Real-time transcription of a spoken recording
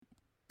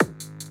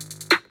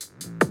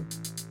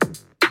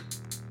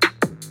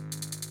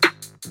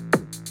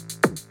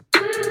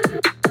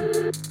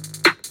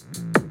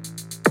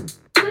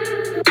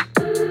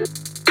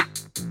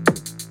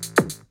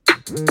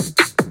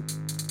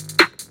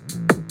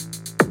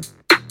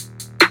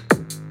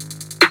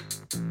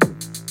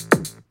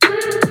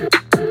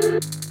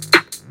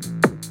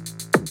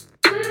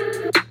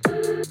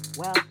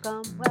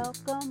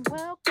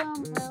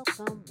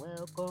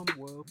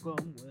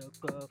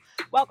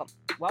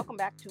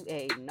back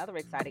to another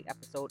exciting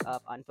episode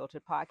of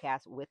Unfiltered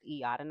Podcast with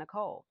Iyada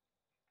Nicole.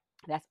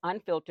 That's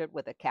unfiltered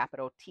with a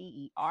capital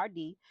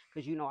TERD,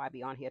 because you know I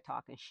be on here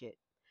talking shit.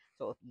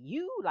 So if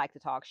you like to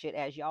talk shit,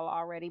 as y'all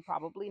already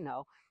probably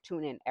know,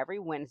 tune in every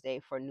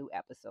Wednesday for new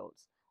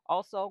episodes.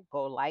 Also,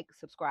 go like,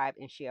 subscribe,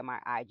 and share my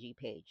IG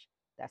page.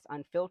 That's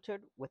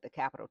unfiltered with the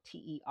capital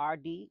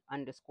TERD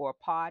underscore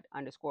pod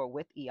underscore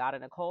with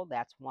Iyada Nicole.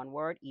 That's one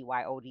word,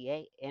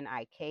 EYODANIKOL.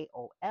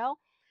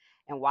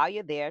 And while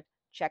you're there,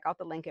 check out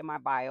the link in my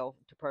bio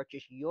to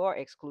purchase your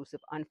exclusive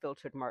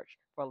unfiltered merch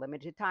for a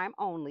limited time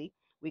only.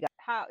 We got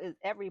how is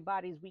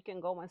everybody's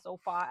weekend going so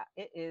far?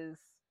 It is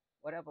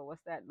whatever.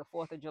 What's that? The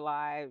 4th of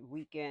July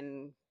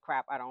weekend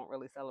crap. I don't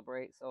really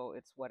celebrate, so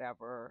it's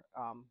whatever.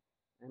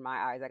 In my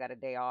eyes, I got a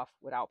day off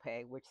without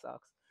pay, which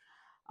sucks.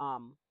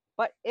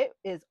 But it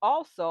is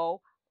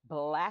also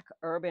Black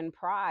Urban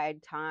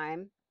Pride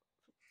time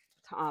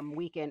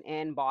weekend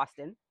in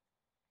Boston,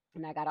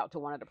 and I got out to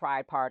one of the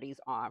pride parties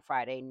on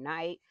Friday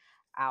night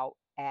out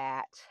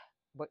at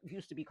what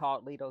used to be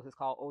called Lido's is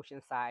called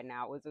Oceanside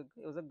now. It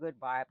was a good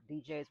vibe.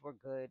 DJs were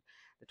good.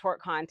 The twerk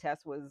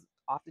contest was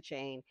off the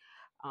chain.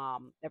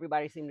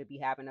 Everybody seemed to be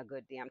having a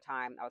good damn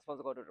time. I was supposed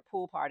to go to the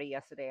pool party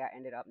yesterday. I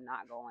ended up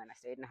not going. I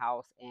stayed in the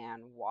house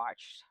and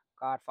watched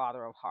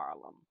Godfather of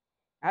Harlem.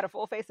 I had a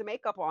full face of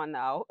makeup on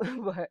though,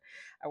 but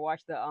I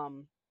watched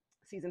the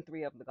season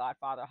 3 of The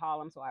Godfather of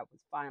Harlem, so I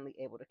was finally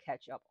able to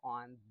catch up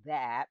on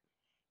that.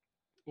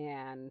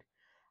 And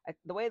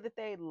the way that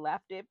they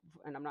left it,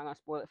 and I'm not going to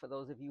spoil it for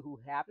those of you who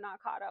have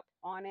not caught up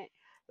on it,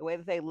 the way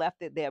that they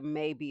left it, there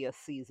may be a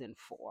season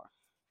 4.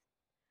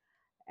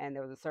 And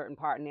there was a certain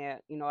part in there,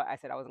 I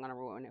said I wasn't going to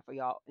ruin it for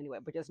y'all anyway,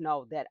 but just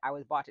know that I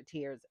was brought to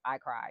tears. I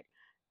cried.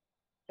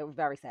 It was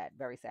very sad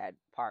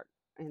part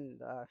in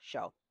the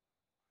show.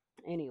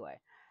 Anyway,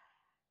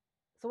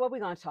 so what are we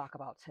going to talk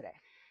about today?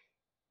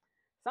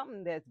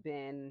 Something that's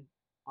been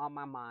on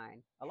my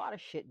mind. A lot of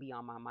shit be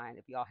on my mind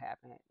if y'all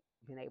haven't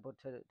been able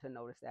to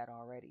notice that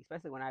already,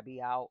 especially when I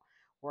be out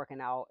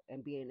working out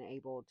and being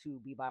able to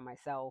be by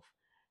myself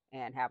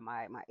and have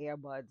my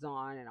earbuds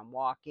on and I'm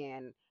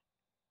walking.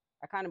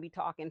 I kind of be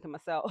talking to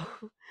myself.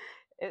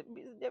 There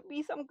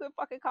be some good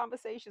fucking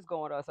conversations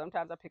going on.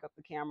 Sometimes I pick up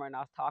the camera and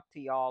I'll talk to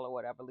y'all or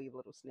whatever, leave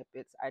little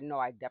snippets. I know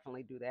I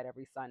definitely do that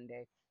every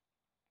Sunday,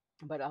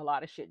 but a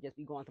lot of shit just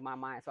be going through my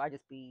mind. So I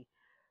just be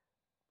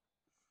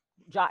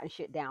jotting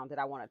shit down that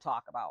I want to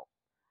talk about.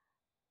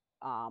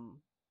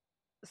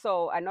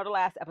 So I know the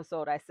last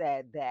episode I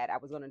said that I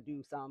was going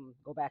to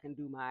go back and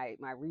do my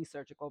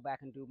research, or go back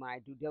and do my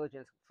due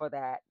diligence for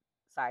that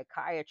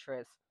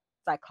psychologist,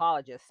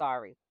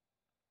 sorry,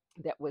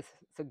 that was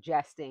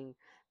suggesting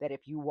that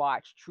if you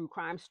watch true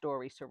crime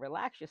stories to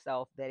relax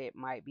yourself, that it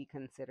might be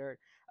considered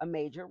a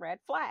major red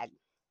flag.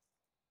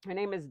 Her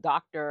name is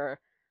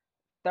Dr.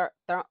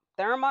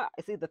 Thelma.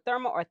 It's either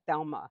Thelma or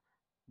Thelma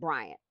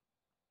Bryant,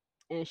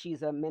 and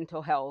she's a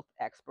mental health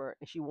expert,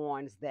 and she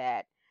warns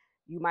that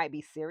you might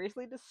be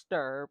seriously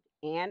disturbed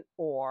and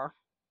or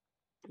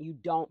you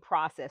don't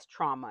process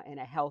trauma in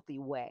a healthy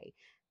way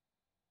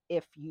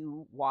if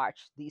you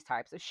watch these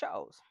types of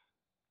shows.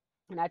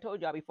 And I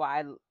told y'all before,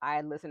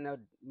 I listen to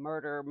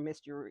murder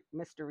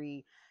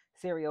mystery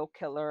serial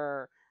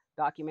killer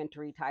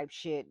documentary type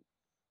shit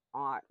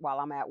on while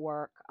I'm at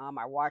work.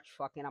 I watch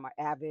fucking. I'm an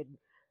avid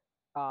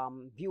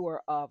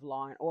viewer of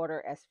Law and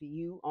Order,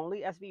 SVU,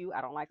 only SVU.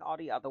 I don't like all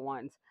the other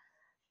ones.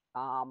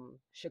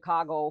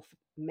 Chicago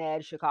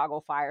Med,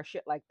 Chicago Fire,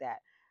 shit like that.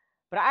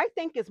 But I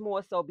think it's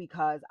more so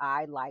because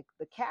I like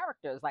the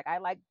characters. Like I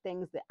like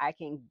things that I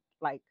can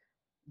like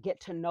get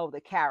to know the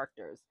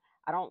characters.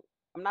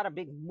 I'm not a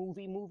big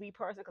movie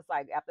person, because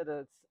like after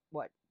the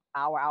what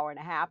hour and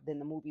a half, then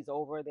the movie's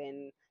over,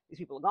 then these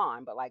people are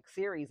gone. But like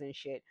series and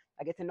shit,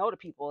 I get to know the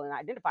people and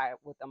identify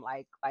with them,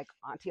 like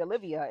Auntie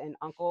Olivia and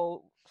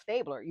Uncle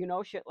Stabler,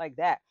 shit like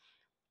that.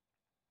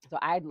 So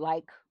I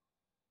like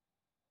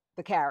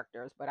the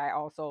characters, but I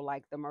also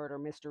like the murder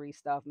mystery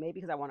stuff. Maybe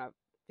because I want to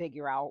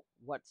figure out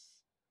what's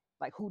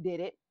like who did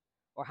it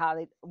or how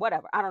they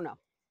whatever. I don't know.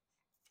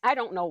 I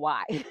don't know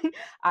why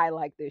I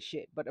like this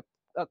shit, but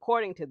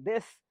according to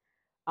this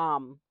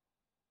um,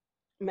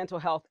 mental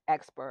health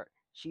expert,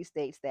 she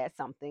states that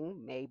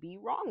something may be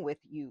wrong with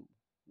you,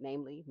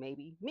 namely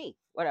maybe me,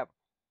 whatever.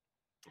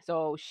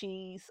 So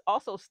she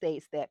also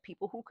states that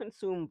people who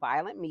consume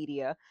violent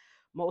media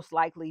most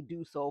likely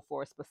do so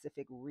for a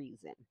specific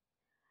reason.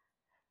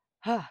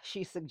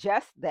 She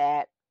suggests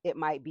that it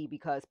might be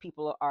because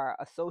people are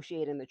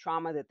associating the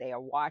trauma that they are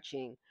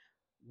watching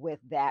with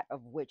that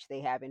of which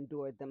they have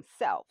endured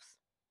themselves.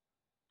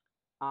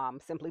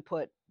 Simply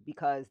put,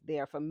 because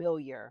they're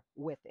familiar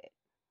with it.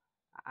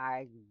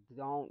 I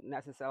don't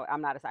necessarily,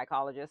 I'm not a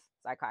psychologist,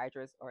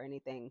 psychiatrist, or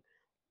anything.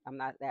 I'm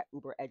not that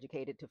uber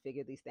educated to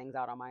figure these things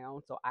out on my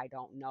own, so I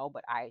don't know.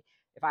 But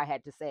if I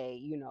had to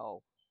say,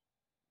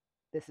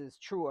 this is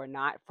true or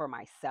not for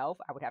myself,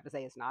 I would have to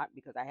say it's not,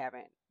 because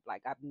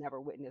I've never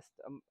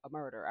witnessed a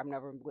murder. I've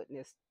never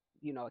witnessed,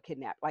 a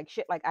kidnap, like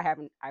shit. Like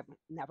I've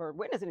never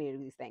witnessed any of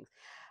these things.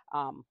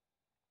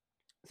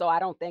 So I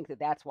don't think that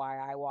that's why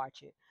I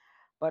watch it.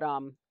 But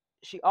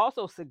she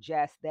also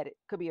suggests that it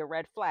could be a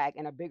red flag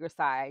and a bigger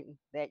sign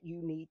that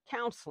you need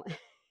counseling.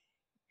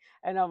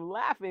 And I'm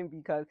laughing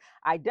because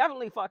I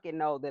definitely fucking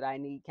know that I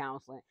need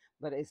counseling,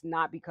 but it's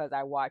not because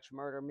I watch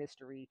murder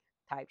mystery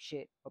type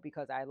shit or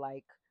because I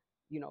like,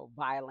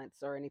 violence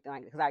or anything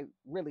like that. Because I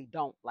really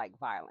don't like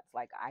violence.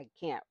 Like, I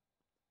can't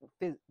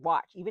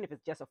watch, even if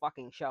it's just a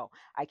fucking show.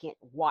 I can't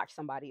watch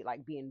somebody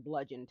like being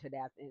bludgeoned to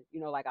death, and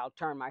like I'll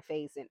turn my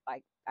face and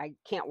like I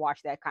can't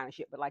watch that kind of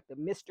shit. But like the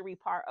mystery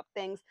part of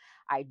things,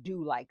 I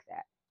do like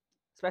that,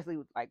 especially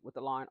with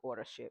the Law and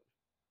Order shit.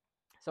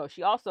 So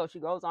she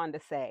goes on to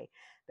say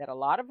that a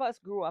lot of us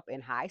grew up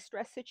in high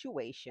stress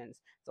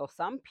situations, so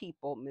some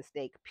people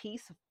mistake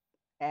peace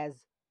as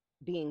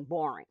being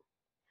boring.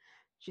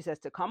 She says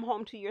to come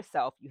home to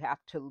yourself, you have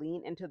to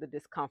lean into the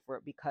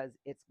discomfort because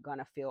it's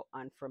gonna feel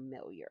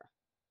unfamiliar.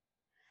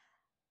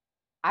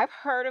 I've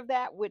heard of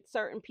that with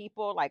certain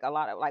people, like a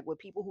lot of like with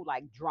people who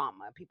like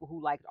drama, people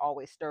who like to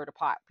always stir the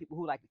pot, people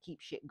who like to keep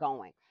shit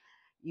going,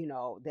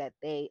 that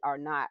they are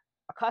not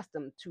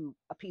accustomed to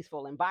a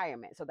peaceful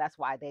environment. So that's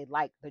why they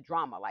like the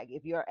drama. Like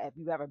if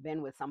you've ever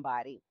been with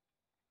somebody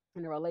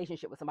in a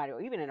relationship with somebody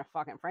or even in a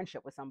fucking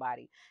friendship with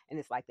somebody, and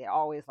it's like they're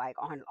always like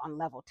on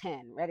level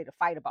 10 ready to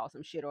fight about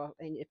some shit, or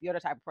and if you're the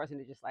type of person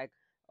that's just like,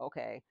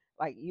 okay,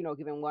 like,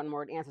 giving one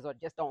word answers, or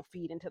just don't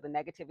feed into the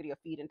negativity or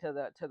feed into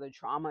the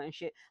trauma and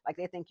shit, like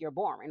they think you're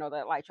boring,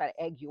 they like try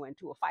to egg you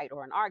into a fight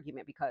or an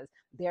argument because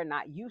they're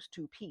not used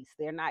to peace,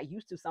 they're not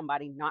used to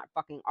somebody not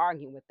fucking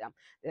arguing with them,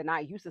 they're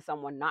not used to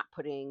someone not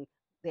putting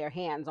their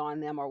hands on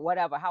them or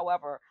whatever,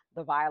 however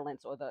the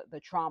violence or the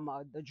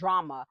trauma, the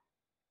drama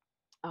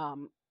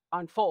um,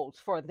 unfolds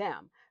for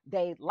them.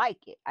 They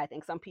like it. I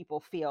think some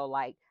people feel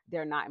like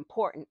they're not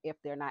important if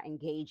they're not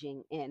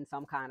engaging in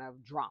some kind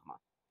of drama.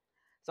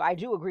 So I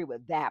do agree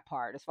with that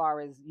part as far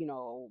as,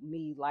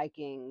 me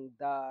liking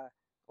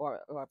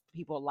or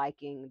people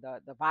liking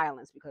the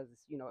violence because,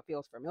 it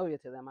feels familiar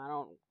to them. I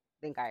don't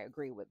think I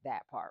agree with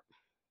that part.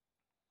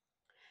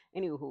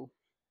 Anywho,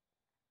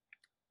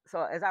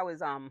 so as I was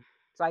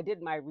so I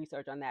did my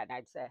research on that,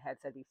 and had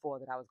said before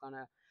that I was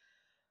gonna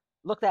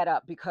look that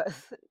up because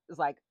it's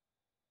like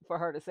for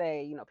her to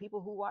say,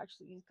 people who watch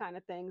these kind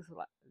of things,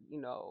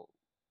 you know,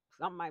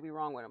 something might be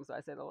wrong with them. So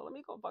I said, oh, let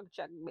me go fucking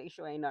check, make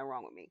sure ain't nothing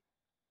wrong with me.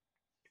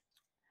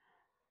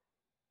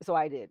 So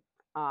I did.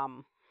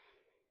 Um,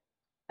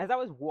 as I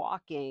was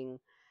walking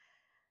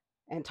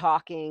and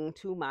talking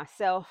to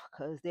myself,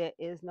 because there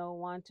is no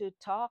one to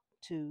talk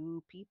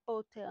to,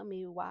 people tell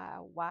me why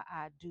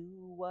I do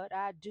what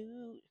I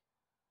do.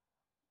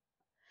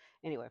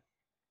 Anyway,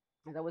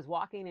 as I was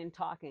walking and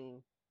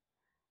talking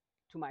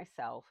to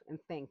myself and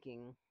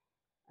thinking,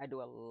 I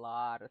do a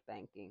lot of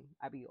thinking.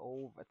 I be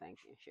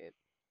overthinking shit.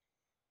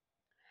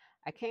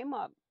 I came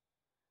up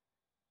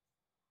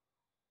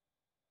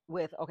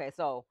with, okay,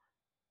 so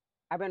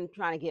I've been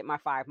trying to get my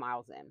 5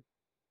 miles in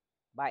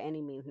by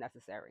any means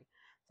necessary.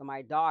 So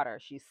my daughter,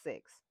 she's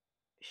 6.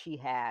 She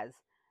has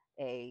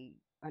a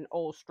an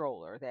old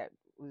stroller that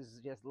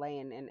was just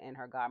laying in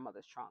her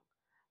godmother's trunk.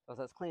 So as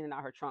I was cleaning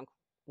out her trunk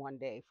one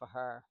day for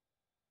her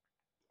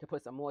to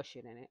put some more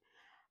shit in it,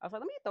 I was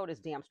like, let me throw this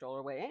damn stroller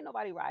away. Ain't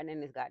nobody riding in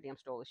this goddamn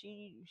stroller.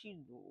 She's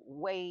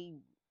way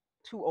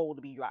too old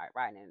to be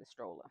riding in the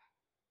stroller.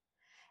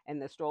 And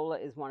the stroller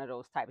is one of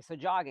those types. It's a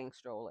jogging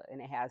stroller,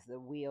 and it has the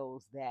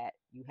wheels that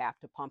you have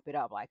to pump it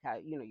up, like how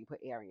you put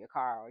air in your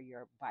car or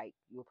your bike.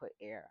 You will put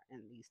air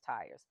in these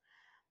tires.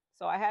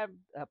 So I have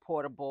a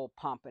portable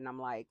pump, and I'm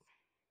like,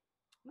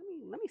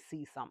 let me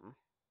see something,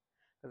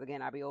 because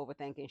again, I be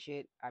overthinking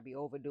shit. I be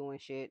overdoing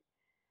shit.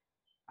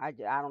 I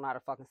don't know how to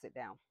fucking sit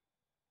down.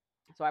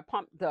 So I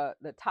pumped the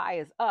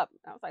tires up.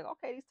 I was like,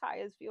 okay, these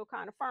tires feel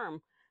kind of firm.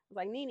 I was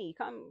like, Nene,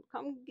 come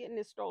get in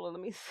this stroller.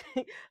 Let me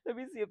see, let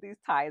me see if these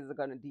tires are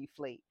gonna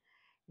deflate.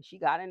 And she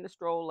got in the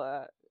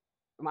stroller.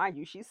 Mind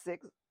you, she's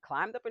 6.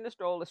 Climbed up in the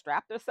stroller,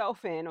 strapped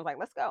herself in. I was like,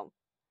 let's go.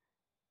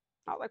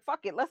 I was like,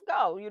 fuck it, let's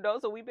go.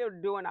 So we've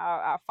been doing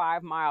our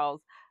 5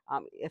 miles,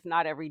 if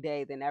not every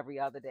day, then every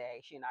other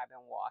day. She and I have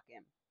been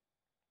walking.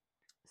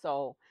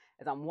 So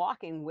as I'm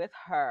walking with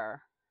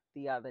her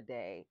the other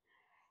day,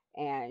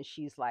 and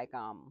she's like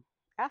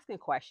asking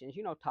questions,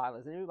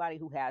 toddlers, and everybody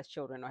who has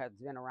children or has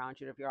been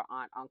around you, if you're an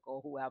aunt, uncle,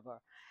 whoever,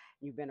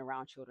 you've been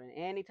around children,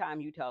 anytime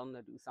you tell them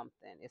to do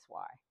something, it's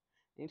why.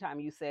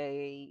 Anytime you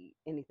say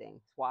anything,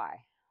 it's why,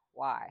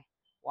 why,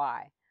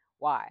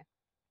 why.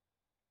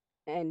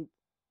 And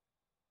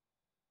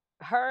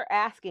her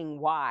asking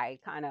why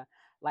kind of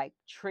like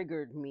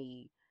triggered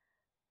me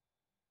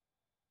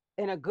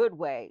in a good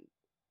way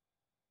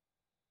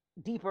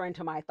deeper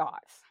into my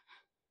thoughts.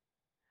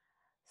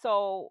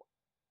 So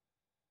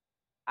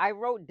I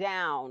wrote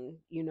down,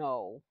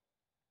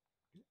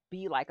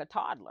 be like a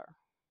toddler,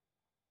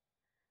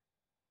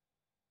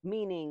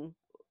 meaning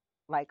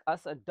like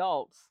us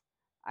adults,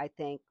 I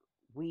think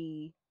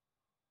we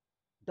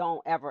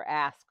don't ever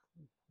ask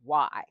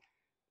why.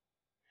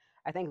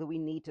 I think that we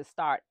need to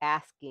start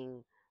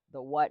asking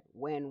the what,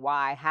 when,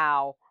 why,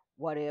 how,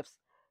 what ifs,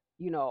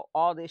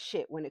 all this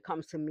shit when it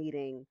comes to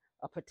meeting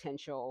a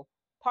potential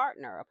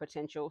partner, a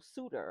potential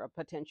suitor, a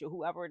potential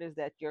whoever it is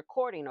that you're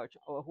courting,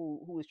 or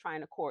who is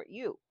trying to court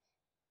you.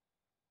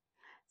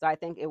 So I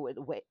think it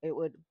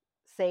would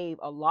save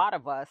a lot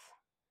of us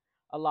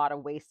a lot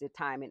of wasted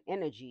time and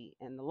energy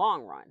in the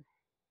long run.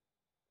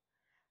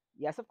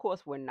 Yes, of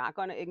course, we're not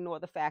going to ignore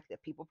the fact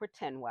that people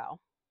pretend well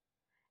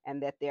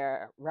and that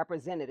their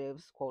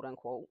representatives, quote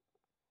unquote,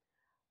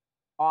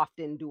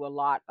 often do a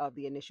lot of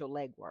the initial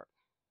legwork.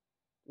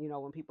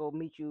 When people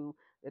meet you,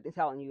 that they're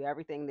telling you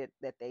everything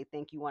that they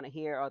think you want to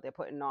hear, or they're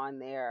putting on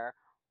their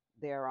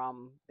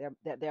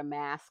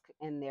mask,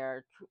 and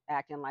they're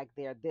acting like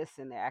they're this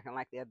and they're acting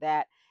like they're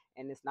that,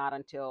 and it's not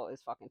until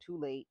it's fucking too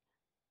late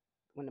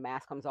when the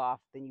mask comes off,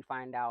 then you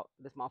find out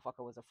this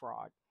motherfucker was a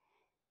fraud.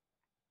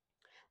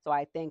 So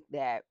I think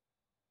that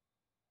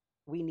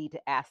we need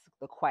to ask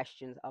the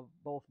questions of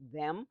both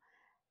them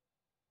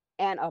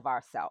and of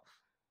ourselves.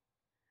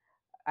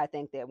 I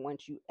think that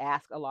once you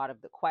ask a lot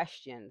of the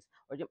questions,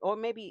 or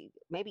maybe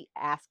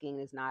asking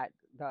is not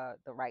the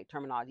right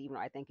terminology, even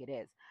though I think it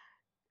is,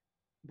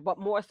 but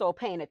more so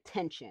paying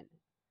attention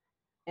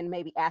and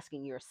maybe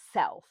asking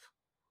yourself,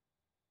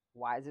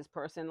 why is this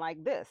person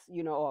like this?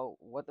 Or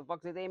what the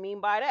fuck do they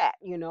mean by that?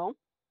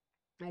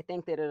 I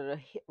think that it'll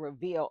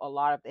reveal a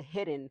lot of the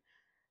hidden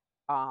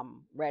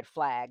red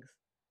flags,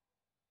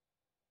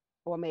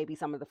 or maybe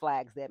some of the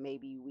flags that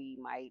maybe we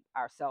might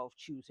ourselves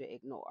choose to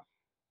ignore.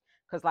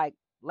 Because, like,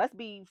 let's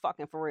be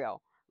fucking for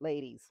real,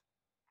 ladies.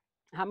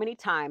 How many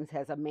times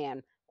has a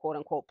man, quote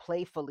unquote,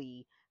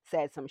 playfully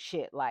said some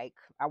shit like,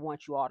 I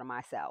want you all to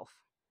myself,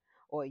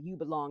 or you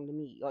belong to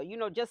me,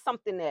 or, just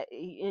something that,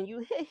 and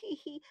you,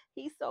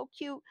 he's so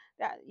cute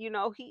that,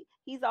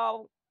 he's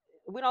all,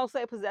 we don't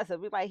say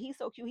possessive. We're like, he's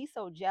so cute, he's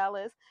so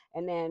jealous.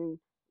 And then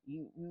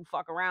you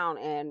fuck around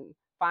and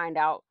find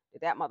out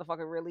that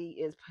motherfucker really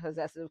is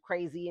possessive,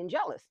 crazy, and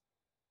jealous.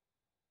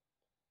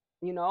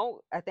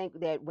 I think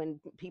that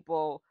when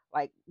people,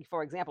 like,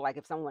 for example, like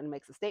if someone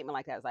makes a statement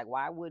like that, it's like,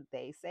 why would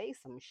they say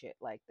some shit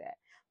like that?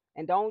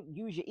 And don't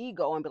use your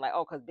ego and be like,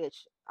 oh, because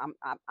bitch,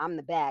 I'm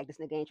the bag, this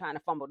nigga ain't trying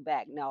to fumble the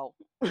bag. No.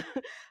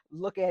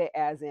 Look at it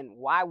as in,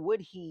 why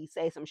would he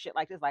say some shit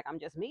like this? Like, I'm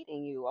just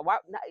meeting you. Or why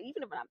not,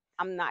 even if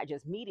I'm not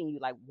just meeting you,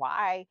 like,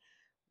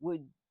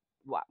 would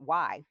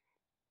why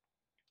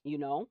you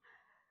know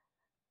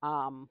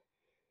um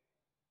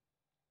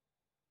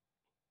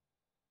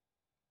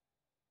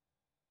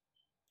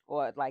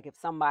or like if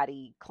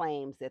somebody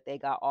claims that they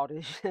got all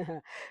this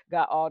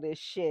got all this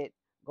shit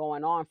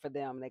going on for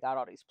them, they got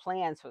all these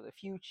plans for the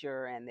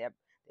future, and they're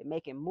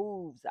making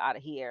moves out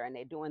of here, and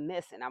they're doing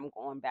this, and I'm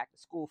going back to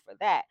school for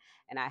that,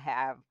 and I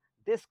have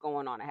this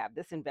going on, I have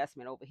this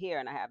investment over here,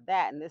 and I have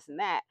that and this and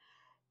that.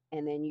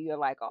 And then you're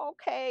like,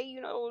 okay,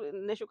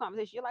 initial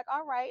conversation, you're like,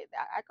 all right,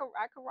 I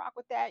could rock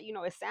with that,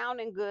 it's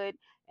sounding good.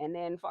 And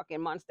then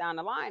fucking months down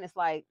the line, it's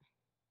like,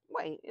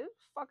 wait,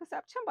 it's fucking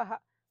September.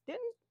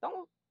 Didn't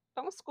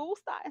don't school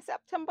start in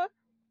September?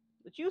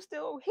 But you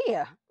still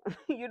here,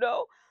 you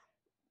know?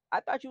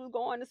 I thought you was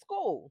going to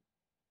school.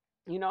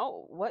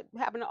 What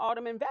happened to all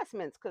them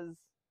investments? Because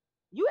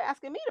you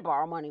asking me to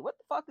borrow money. What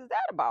the fuck is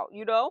that about?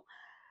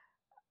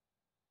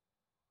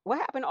 What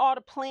happened to all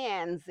the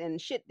plans and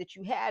shit that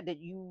you had,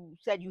 that you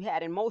said you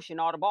had in motion,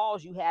 all the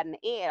balls you had in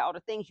the air, all the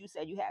things you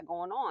said you had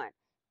going on?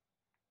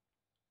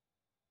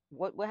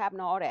 What happened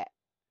to all that?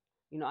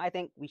 I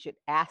think we should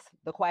ask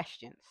the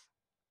questions.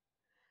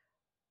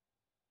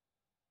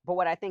 But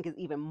what I think is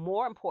even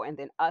more important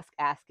than us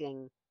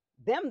asking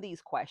them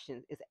these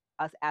questions is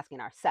us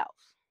asking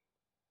ourselves.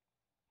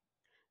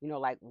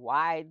 Like,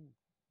 why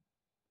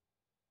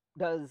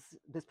does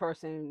this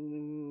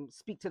person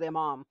speak to their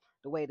mom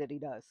the way that he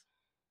does?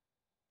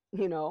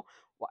 You know,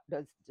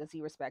 does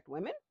he respect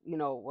women?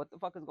 What the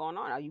fuck is going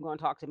on? Are you going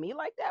to talk to me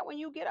like that when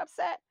you get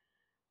upset?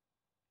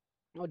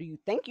 Or do you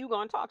think you're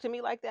going to talk to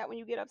me like that when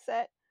you get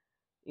upset?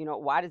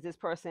 Why does this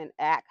person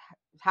act?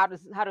 How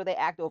do they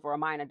act over a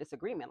minor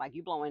disagreement? Like,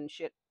 you blowing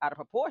shit out of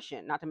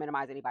proportion, not to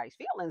minimize anybody's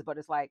feelings, but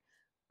it's like,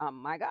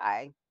 my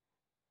guy,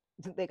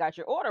 they got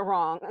your order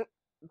wrong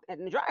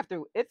in the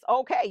drive-through. It's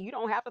okay. You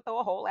don't have to throw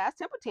a whole ass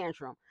temper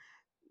tantrum.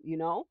 You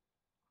know,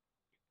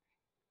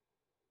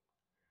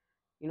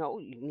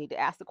 you need to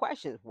ask the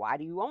questions. Why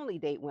do you only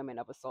date women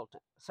of a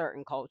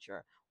certain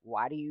culture?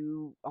 Why do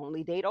you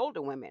only date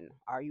older women?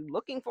 Are you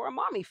looking for a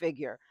mommy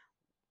figure?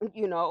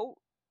 You know,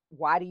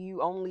 why do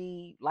you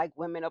only like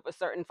women of a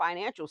certain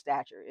financial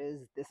stature?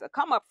 Is this a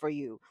come up for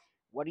you?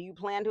 What do you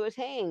plan to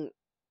attain?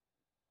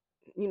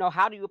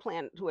 How do you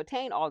plan to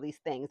attain all these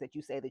things that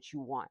you say that you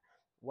want?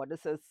 What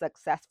does a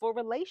successful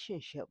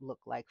relationship look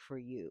like for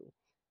you?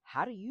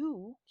 How do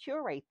you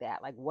curate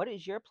that? Like, what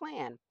is your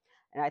plan?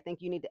 And I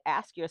think you need to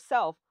ask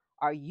yourself,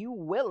 are you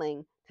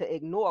willing to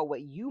ignore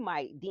what you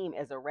might deem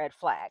as a red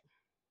flag?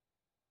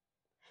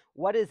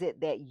 What is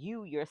it that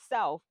you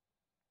yourself,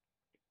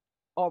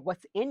 or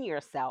what's in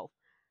yourself,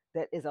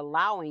 that is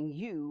allowing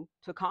you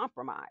to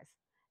compromise?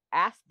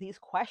 Ask these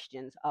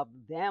questions of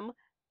them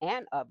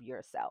and of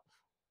yourself.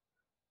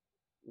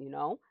 You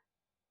know,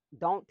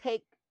 don't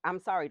take,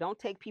 I'm sorry, don't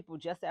take people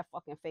just at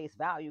fucking face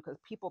value, because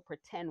people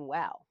pretend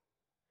well.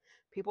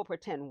 People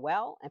pretend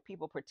well, and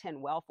people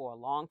pretend well for a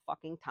long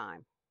fucking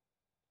time.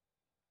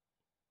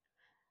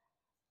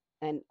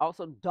 And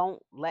also, don't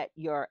let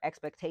your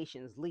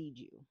expectations lead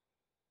you.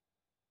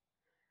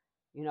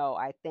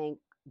 I think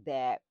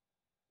that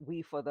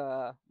we, for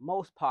the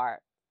most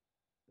part,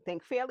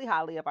 think fairly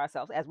highly of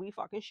ourselves, as we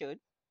fucking should.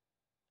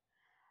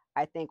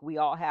 I think we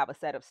all have a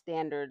set of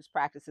standards,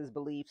 practices,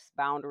 beliefs,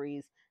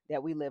 boundaries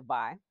that we live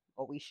by,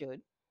 or we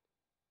should.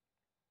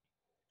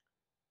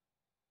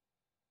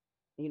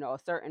 A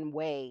certain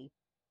way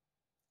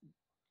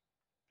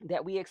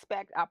that we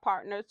expect our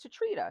partners to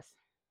treat us,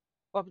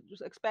 or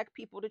just expect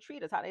people to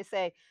treat us. How they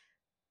say,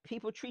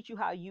 people treat you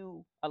how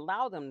you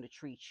allow them to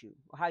treat you,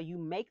 or how you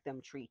make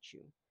them treat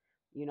you.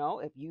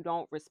 If you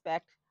don't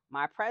respect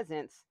my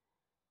presence,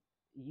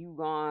 you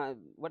gonna,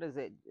 what is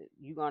it?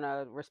 You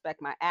gonna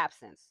respect my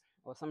absence,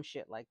 or some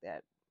shit like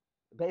that.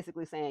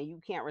 Basically saying, you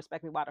can't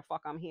respect me. Why the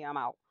fuck I'm here? I'm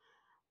out.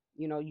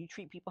 You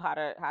treat people how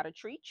to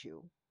treat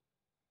you.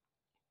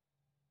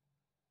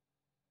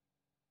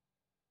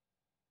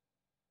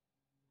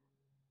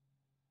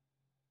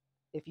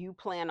 If you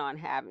plan on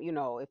having,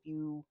 if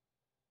you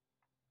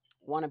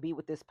want to be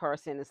with this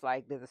person, it's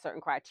like there's a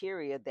certain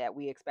criteria that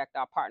we expect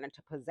our partner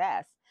to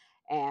possess,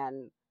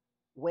 and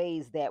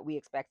ways that we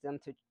expect them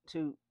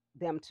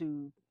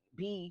to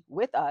be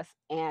with us,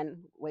 and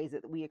ways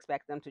that we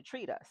expect them to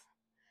treat us.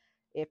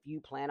 If you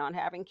plan on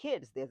having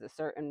kids, there's a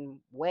certain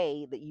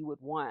way that you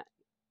would want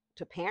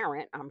to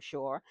parent, I'm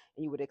sure,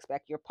 and you would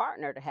expect your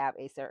partner to have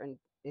a certain,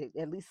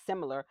 at least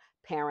similar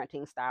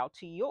parenting style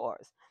to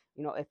yours.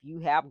 If you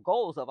have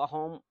goals of a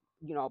home,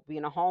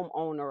 being a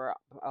homeowner,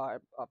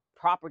 or a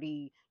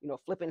property,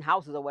 flipping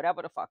houses or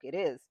whatever the fuck it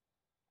is,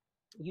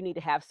 you need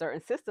to have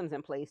certain systems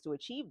in place to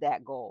achieve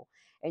that goal,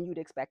 and you'd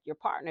expect your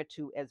partner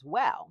to as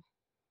well.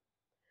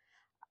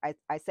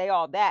 I say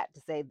all that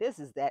to say this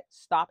is that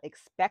stop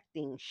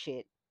expecting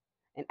shit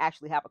and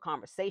actually have a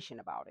conversation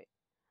about it.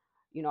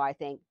 I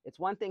think it's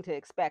one thing to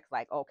expect,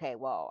 like, okay,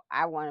 well,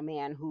 I want a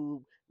man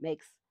who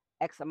makes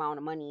X amount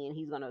of money, and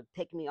he's going to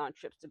take me on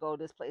trips to go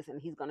this place, and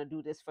he's going to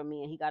do this for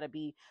me, and he got to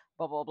be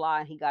blah, blah, blah,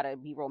 and he got to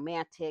be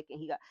romantic,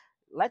 and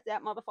let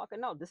that motherfucker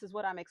know this is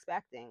what I'm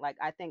expecting. Like,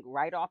 I think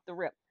right off the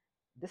rip,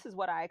 this is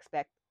what I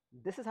expect.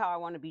 This is how I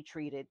want to be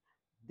treated.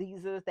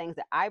 These are the things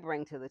that I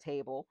bring to the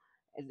table,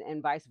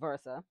 and vice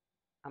versa.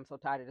 I'm so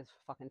tired of this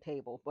fucking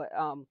table, but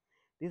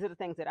these are the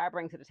things that I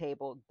bring to the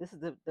table. This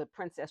is the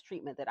princess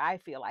treatment that I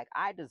feel like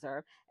I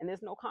deserve. And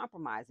there's no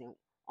compromising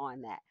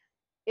on that.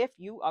 If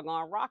you are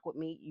going to rock with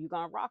me, you're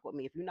going to rock with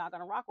me. If you're not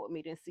going to rock with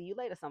me, then see you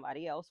later.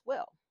 Somebody else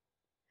will.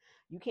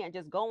 You can't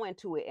just go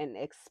into it and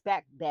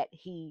expect that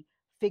he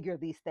figure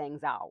these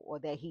things out, or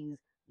that he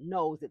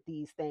knows that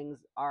these things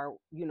are,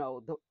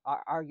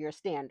 are your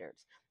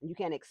standards. And you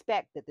can't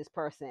expect that this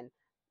person,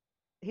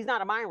 he's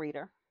not a mind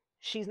reader.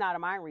 She's not a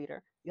mind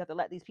reader. You have to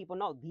let these people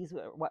know these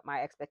are what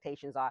my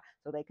expectations are,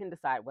 so they can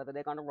decide whether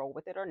they're going to roll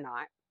with it or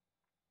not.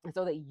 And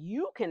so that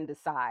you can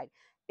decide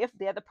if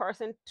they're the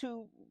person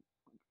to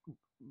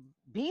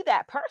be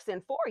that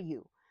person for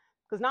you.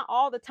 Because not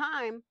all the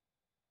time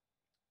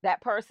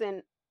that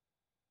person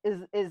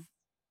is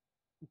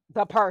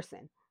the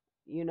person,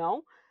 you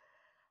know?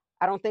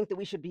 I don't think that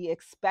we should be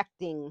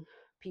expecting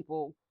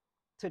people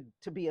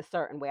to be a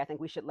certain way. I think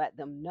we should let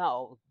them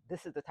know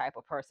this is the type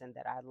of person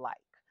that I like.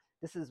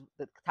 This is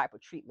the type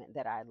of treatment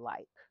that I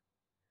like.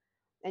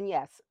 And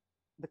yes,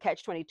 the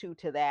catch 22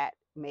 to that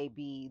may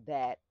be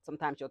that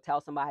sometimes you'll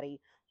tell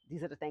somebody,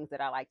 these are the things that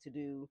I like to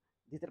do,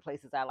 these are the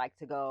places I like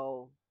to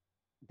go,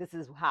 this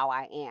is how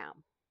I am.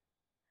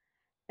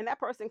 And that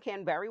person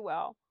can very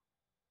well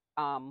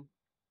um,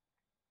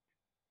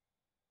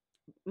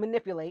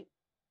 manipulate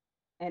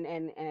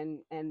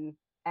and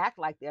act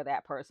like they're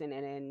that person,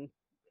 and then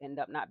end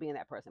up not being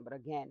that person. But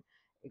again,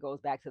 it goes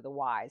back to the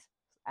whys.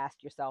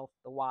 Ask yourself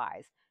the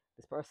whys.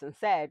 This person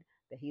said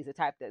that he's the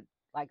type that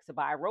likes to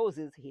buy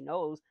roses. He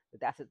knows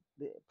that that's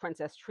the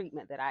princess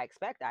treatment that I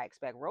expect. I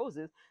expect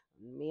roses.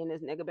 Me and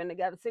this nigga been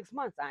together 6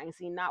 months. I ain't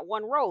seen not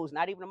one rose,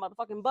 not even a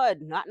motherfucking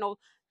bud, not no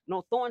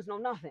thorns, no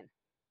nothing.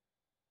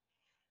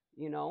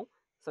 You know.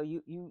 So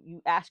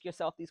you ask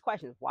yourself these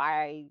questions.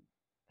 Why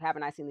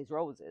haven't I seen these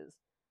roses?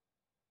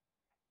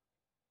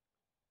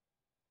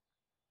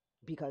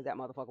 Because that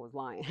motherfucker was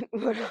lying.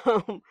 But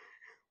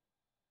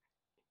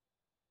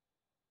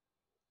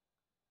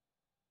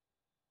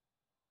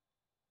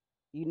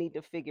you need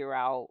to figure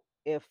out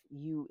if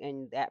you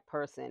and that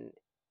person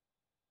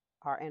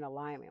are in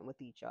alignment with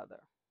each other.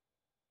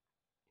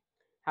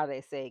 How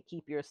they say,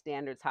 keep your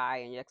standards high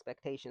and your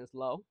expectations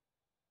low.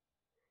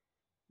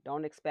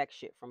 Don't expect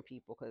shit from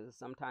people, because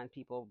sometimes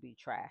people be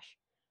trash.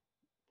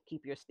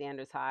 Keep your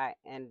standards high,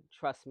 and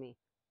trust me,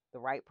 the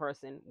right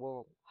person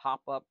will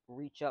hop up,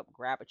 reach up,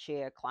 grab a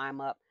chair,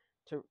 climb up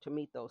to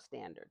meet those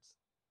standards.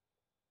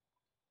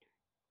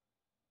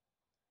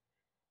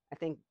 I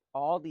think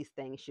all these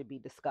things should be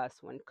discussed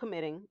when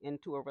committing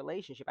into a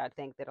relationship. I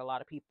think that a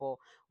lot of people,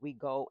 we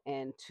go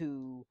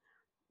into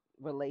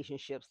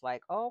relationships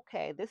like,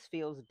 okay, this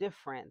feels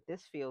different.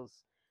 This feels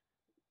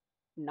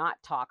not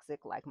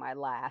toxic like my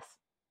last.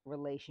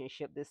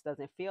 relationship. This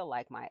doesn't feel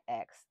like my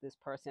ex. This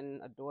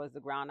person adores the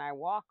ground I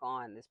walk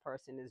on. This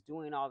person is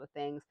doing all the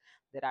things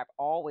that I've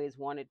always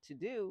wanted to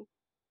do.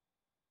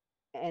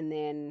 And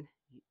then,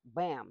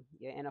 bam,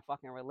 you're in a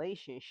fucking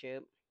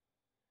relationship,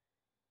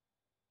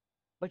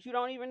 but you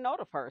don't even know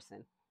the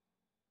person.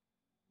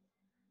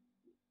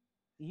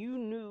 You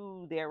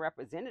knew their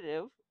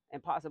representative,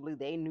 and possibly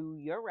they knew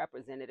your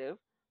representative,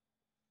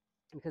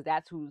 because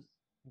that's who's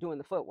doing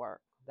the footwork.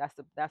 That's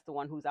the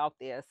one who's out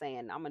there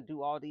saying, I'm gonna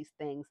do all these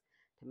things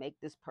to make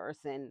this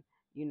person,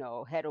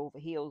 head over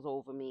heels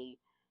over me,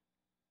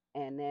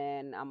 and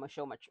then I'm gonna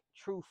show my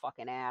true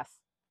fucking ass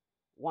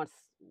once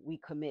we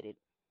committed,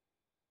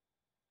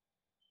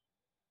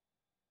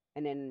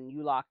 and then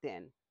you locked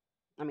in.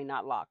 I mean,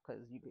 not locked,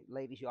 because you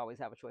ladies, you always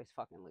have a choice.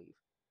 Fucking leave.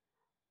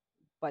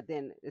 But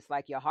then it's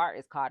like your heart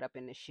is caught up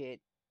in the shit,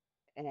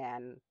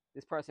 and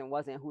this person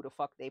wasn't who the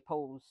fuck they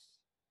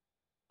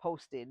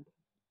posted,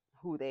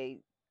 who they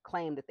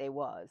claimed that they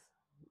was.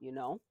 You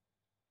know,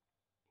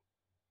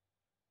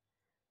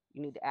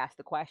 you need to ask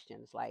the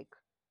questions, like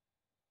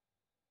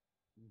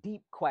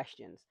deep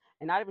questions,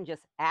 and not even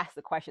just ask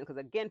the questions, because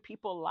again,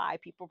 people lie,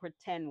 people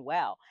pretend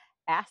well.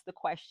 Ask the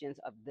questions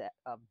of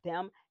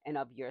them and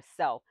of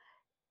yourself,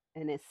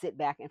 and then sit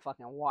back and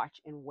fucking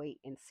watch and wait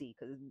and see,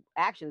 because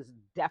actions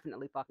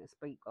definitely fucking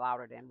speak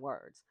louder than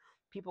words.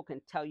 People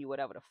can tell you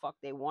whatever the fuck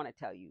they want to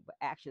tell you, but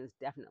actions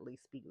definitely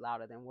speak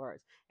louder than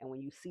words. And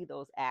when you see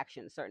those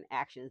actions, certain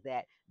actions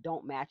that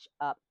don't match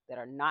up, that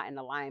are not in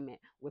alignment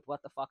with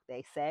what the fuck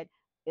they said,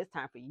 it's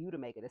time for you to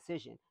make a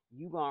decision.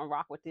 You gonna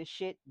rock with this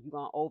shit, you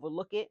gonna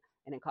overlook it,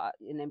 and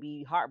then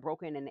be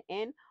heartbroken in the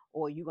end,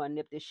 or you gonna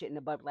nip this shit in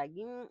the bud, like,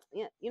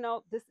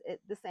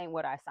 this ain't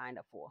what I signed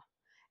up for.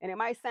 And it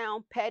might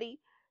sound petty,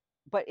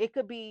 but it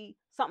could be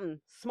something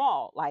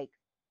small. Like,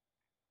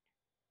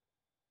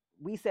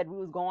 we said we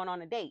was going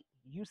on a date.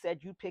 You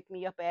said you'd pick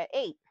me up at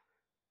 8.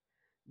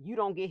 You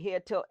don't get here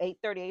till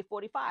 8:30,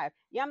 8:45.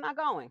 Yeah, I'm not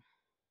going.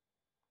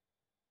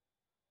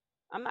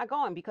 I'm not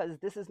going, because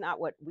this is not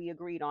what we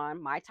agreed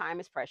on. My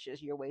time is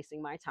precious. You're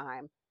wasting my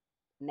time.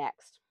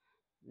 Next.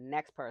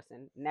 Next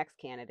person, next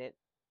candidate,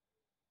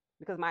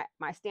 because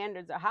my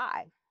standards are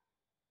high.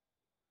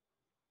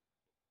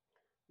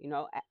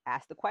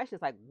 Ask the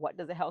questions, like, what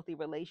does a healthy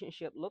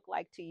relationship look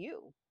like to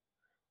you?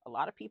 A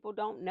lot of people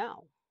don't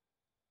know.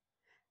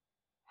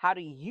 How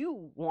do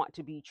you want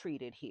to be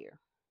treated here?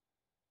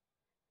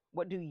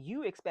 What do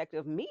you expect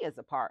of me as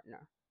a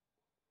partner?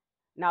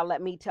 Now,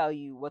 let me tell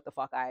you what the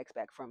fuck I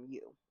expect from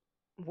you,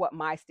 what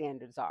my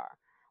standards are,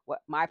 what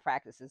my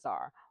practices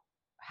are,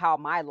 how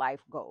my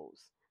life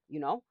goes,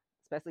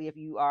 especially if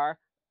you are,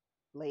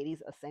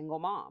 ladies, a single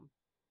mom.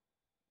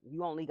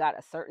 You only got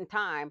a certain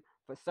time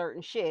for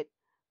certain shit,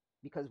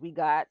 because we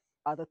got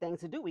other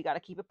things to do. We got to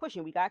keep it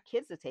pushing. We got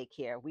kids to take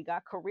care of. We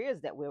got careers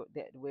that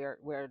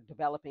we're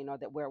developing, or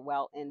that we're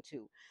well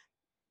into.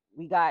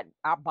 We got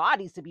our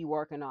bodies to be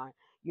working on.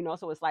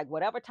 So it's like,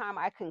 whatever time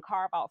I can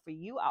carve out for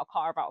you, I'll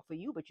carve out for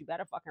you, but you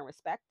better fucking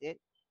respect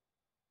it.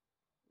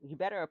 You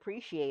better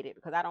appreciate it,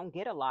 because I don't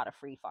get a lot of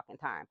free fucking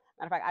time.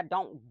 Matter of fact, I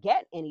don't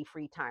get any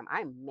free time.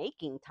 I'm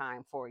making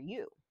time for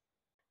you.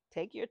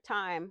 Take your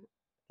time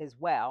as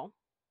well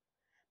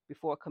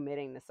before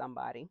committing to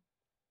somebody.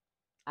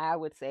 I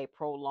would say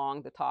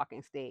prolong the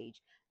talking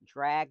stage.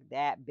 Drag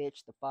that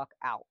bitch the fuck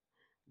out.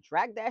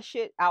 Drag that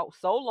shit out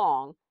so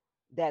long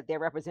that their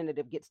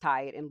representative gets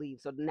tired and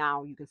leaves. So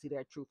now you can see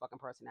their true fucking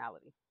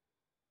personality.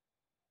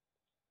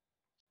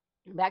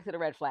 Back to the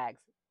red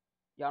flags.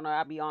 Y'all know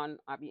I be on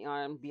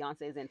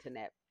Beyonce's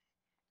internet.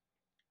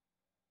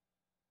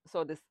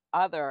 So this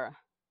other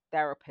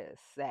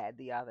therapist said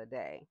the other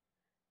day,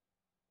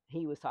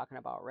 he was talking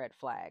about red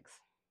flags.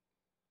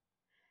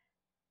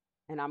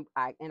 And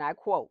I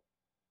quote,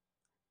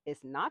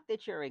 it's not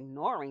that you're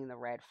ignoring the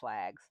red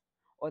flags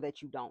or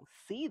that you don't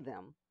see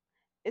them.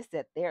 It's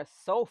that they're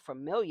so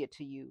familiar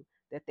to you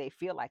that they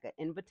feel like an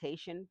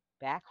invitation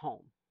back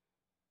home.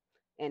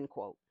 End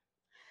quote.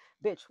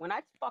 Bitch, when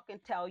I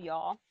fucking tell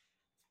y'all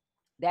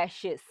that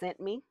shit sent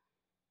me,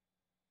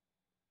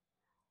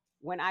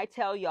 when I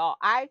tell y'all,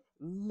 I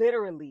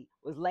literally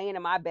was laying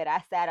in my bed.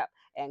 I sat up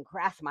and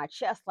grasped my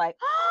chest like,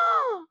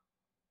 oh,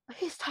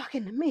 he's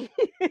talking to me.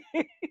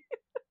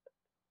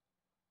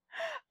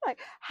 Like,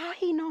 how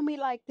he know me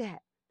like that?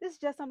 This is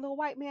just some little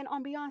white man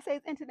on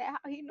Beyonce's internet.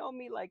 How he know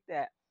me like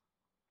that?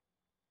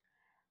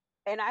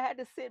 And I had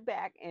to sit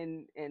back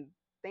and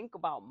think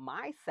about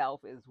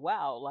myself as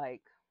well.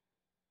 Like,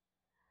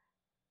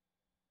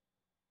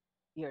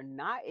 you're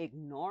not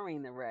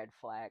ignoring the red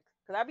flags.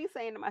 Because I be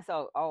saying to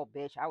myself, oh,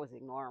 bitch, I was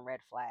ignoring red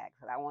flags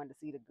because I wanted to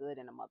see the good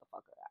in a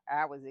motherfucker.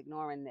 I was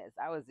ignoring this.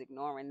 I was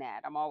ignoring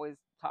that. I'm always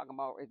talking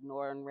about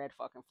ignoring red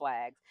fucking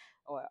flags.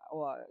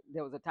 Or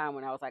there was a time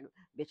when I was like,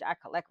 bitch, I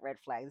collect red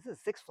flags. This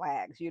is Six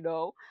Flags, This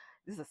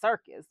is a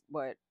circus.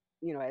 But,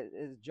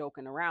 it's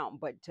joking around.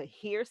 But to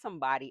hear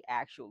somebody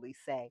actually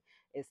say,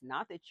 it's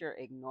not that you're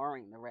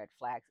ignoring the red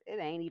flags. It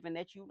ain't even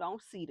that you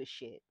don't see the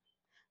shit.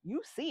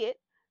 You see it,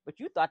 but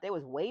you thought they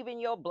was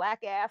waving your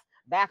black ass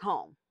back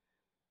home.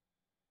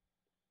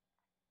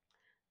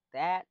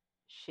 That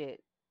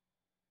shit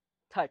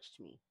touched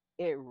me.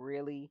 It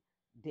really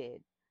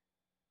did.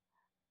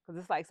 Because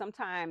it's like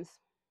sometimes,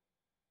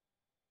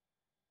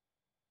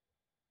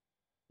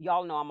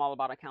 y'all know I'm all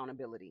about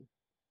accountability.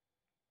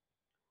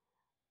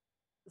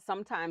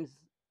 Sometimes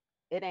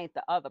it ain't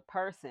the other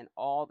person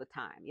all the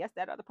time. Yes,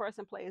 that other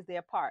person plays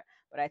their part.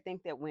 But I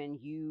think that when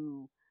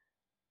you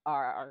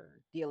are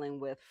dealing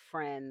with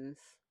friends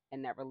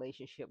and that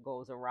relationship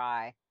goes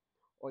awry,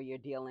 or you're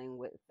dealing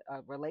with a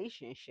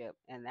relationship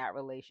and that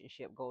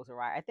relationship goes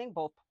awry, I think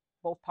both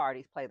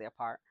parties play their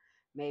part.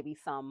 Maybe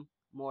some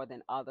more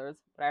than others,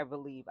 but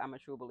I'm a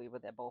true believer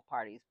that both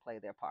parties play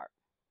their part.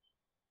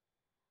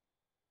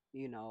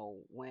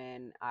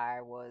 When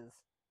I was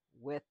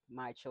with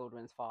my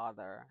children's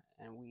father,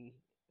 and we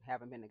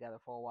haven't been together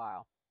for a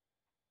while,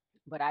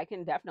 but I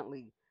can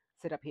definitely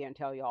sit up here and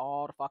tell you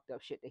all the fucked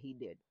up shit that he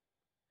did,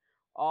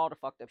 all the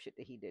fucked up shit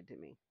that he did to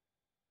me.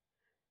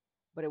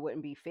 But it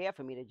wouldn't be fair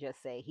for me to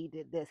just say he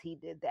did this, he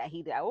did that,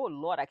 he did. Oh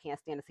Lord, I can't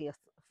stand to see us.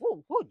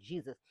 Whoo,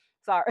 Jesus,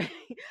 sorry,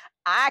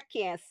 I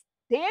can't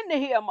stand to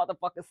hear a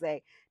motherfucker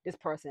say this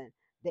person.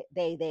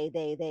 They.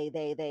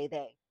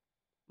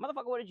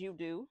 Motherfucker, what did you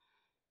do?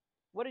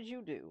 What did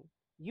you do?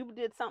 You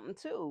did something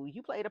too.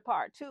 You played a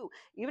part too.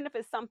 Even if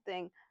it's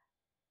something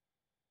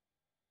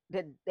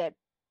that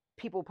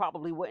people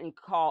probably wouldn't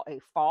call a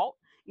fault,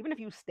 even if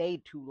you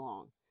stayed too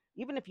long,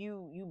 even if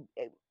you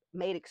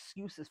made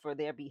excuses for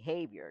their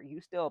behavior, you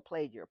still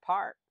played your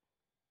part.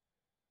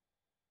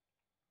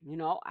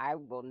 I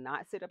will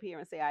not sit up here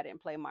and say I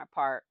didn't play my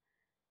part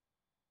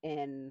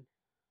in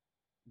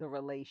the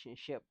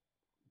relationship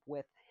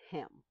with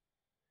him.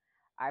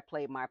 I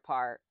played my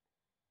part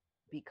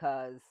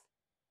because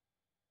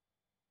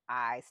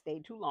I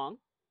stayed too long,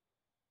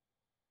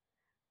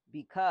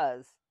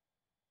 because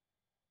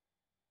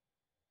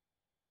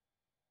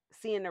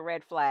seeing the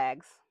red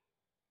flags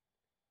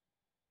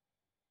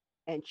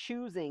and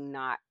choosing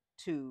not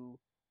to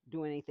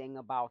do anything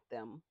about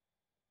them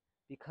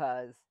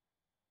because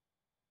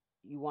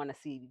you want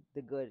to see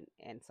the good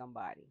in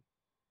somebody.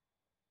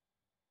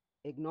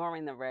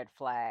 Ignoring the red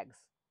flags,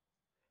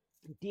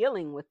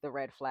 dealing with the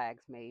red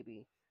flags,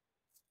 maybe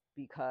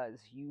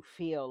because you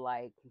feel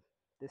like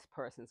this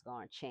person's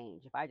going to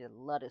change. If I just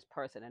love this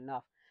person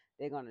enough,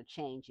 they're going to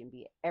change and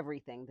be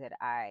everything that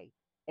I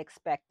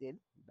expected,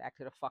 back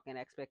to the fucking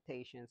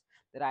expectations,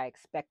 that I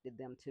expected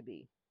them to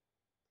be.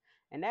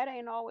 And that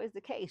ain't always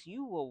the case.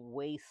 You will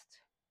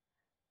waste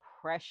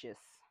precious,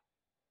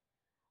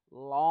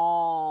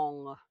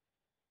 long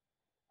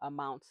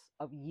amounts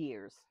of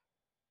years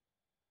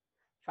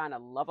trying to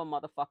love a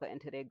motherfucker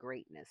into their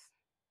greatness,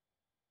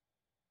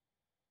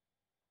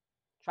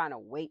 trying to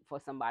wait for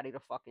somebody to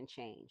fucking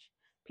change.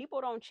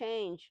 People don't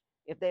change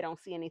if they don't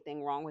see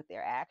anything wrong with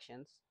their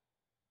actions.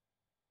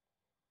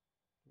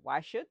 Why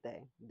should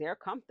they? They're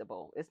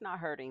comfortable. It's not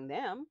hurting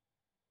them.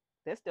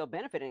 They're still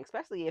benefiting,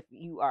 especially if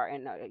you are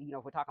in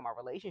if we're talking about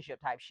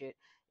relationship type shit.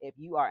 If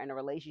you are in a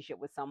relationship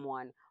with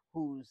someone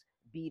who's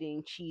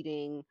beating,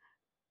 cheating,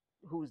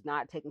 who's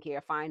not taking care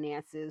of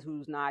finances,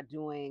 who's not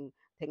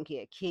taking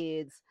care of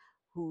kids,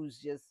 who's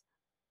just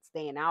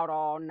staying out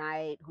all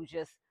night,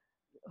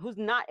 who's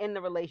not in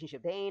the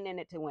relationship. They ain't in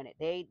it to win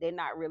it. They're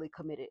not really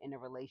committed in a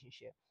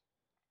relationship.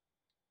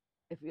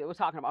 If we're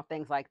talking about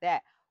things like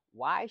that,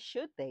 why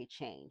should they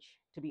change?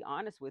 To be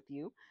honest with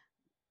you,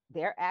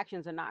 their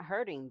actions are not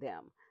hurting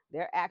them.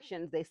 Their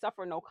actions, they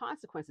suffer no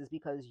consequences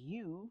because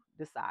you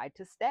decide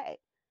to stay.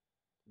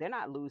 They're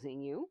not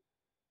losing you.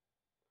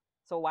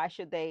 So why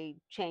should they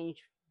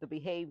change the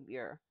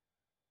behavior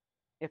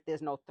if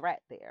there's no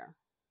threat there?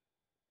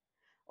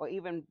 Or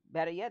even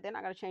better yet, they're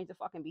not going to change the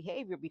fucking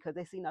behavior because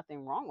they see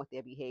nothing wrong with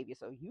their behavior.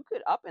 So you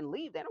could up and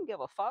leave. They don't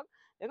give a fuck.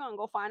 They're going to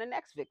go find the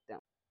next victim.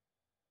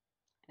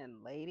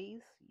 And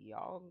ladies,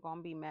 y'all going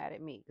to be mad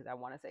at me because I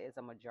want to say it's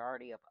a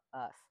majority of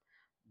us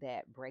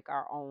that break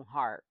our own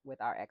heart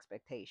with our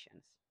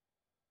expectations.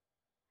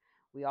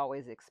 We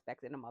always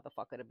expected a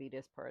motherfucker to be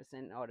this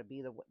person or to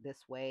be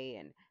this way,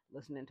 and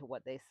listening to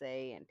what they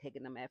say and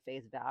taking them at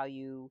face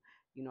value.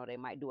 They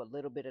might do a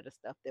little bit of the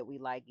stuff that we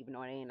like, even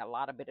though it ain't a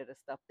lot of bit of the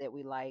stuff that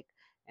we like.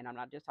 And I'm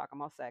not just talking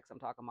about sex. I'm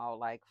talking about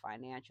like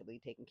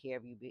financially taking care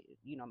of you,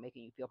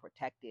 making you feel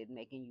protected,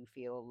 making you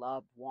feel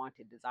loved,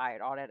 wanted,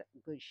 desired, all that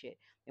good shit.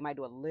 They might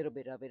do a little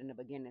bit of it in the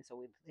beginning, so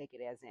we take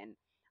it as in,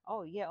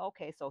 oh yeah,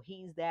 okay, so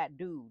he's that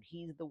dude,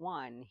 he's the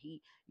one,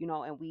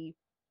 and we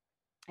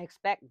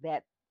expect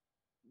that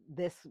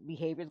this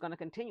behavior is going to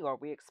continue, or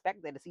we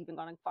expect that it's even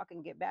going to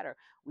fucking get better.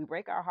 We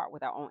break our heart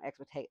with our own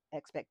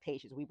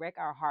expectations. We break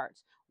our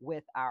hearts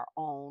with our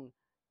own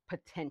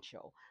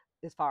potential,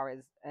 as far as,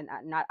 and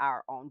not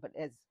our own, but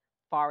as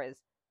far as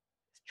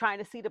trying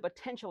to see the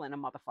potential in a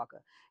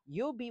motherfucker.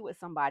 You'll be with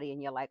somebody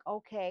and you're like,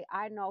 okay,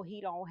 I know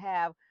he don't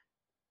have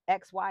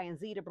X, Y, and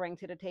Z to bring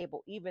to the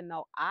table, even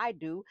though I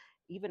do,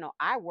 even though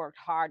I worked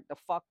hard the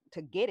fuck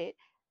to get it,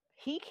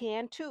 he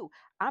can too.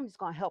 I'm just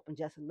gonna help him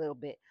just a little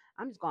bit.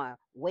 I'm just gonna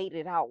wait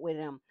it out with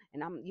him,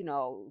 and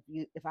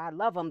if I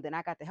love him, then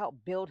I got to help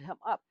build him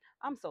up.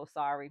 I'm so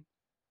sorry.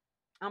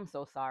 I'm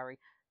so sorry.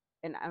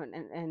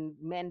 and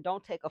men,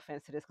 don't take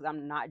offense to this, because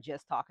I'm not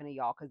just talking to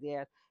y'all, because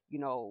there,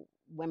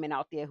 women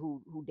out there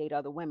who date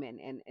other women,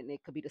 and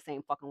it could be the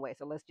same fucking way.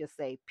 So let's just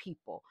say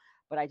people,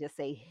 but I just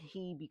say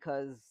he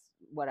because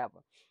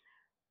whatever.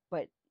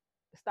 But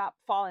stop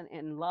falling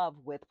in love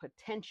with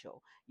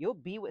potential. You'll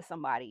be with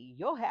somebody,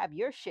 you'll have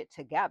your shit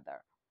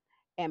together,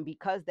 and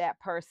because that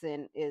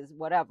person is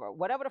whatever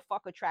the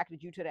fuck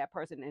attracted you to that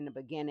person in the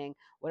beginning,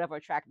 whatever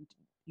attracted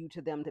you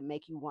to them to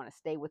make you want to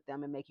stay with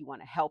them and make you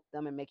want to help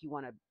them and make you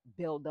want to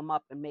build them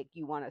up and make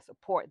you want to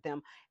support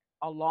them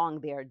along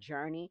their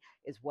journey,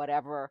 is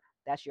whatever,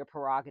 that's your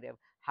prerogative.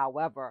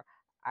 However,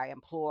 I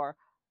implore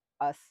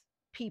us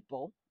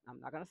people,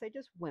 I'm not going to say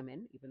just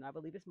women, even though I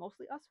believe it's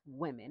mostly us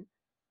women,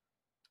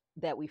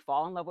 that we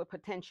fall in love with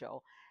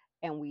potential,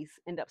 and we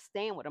end up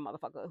staying with a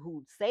motherfucker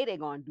who say they're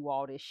going to do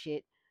all this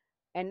shit,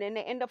 and then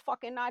they end up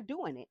fucking not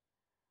doing it.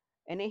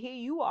 And then here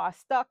you are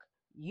stuck,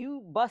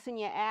 you busting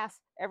your ass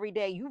every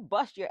day. You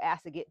bust your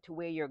ass to get to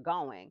where you're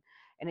going.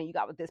 And then you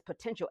got with this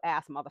potential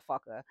ass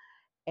motherfucker,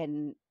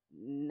 and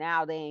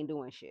now they ain't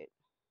doing shit.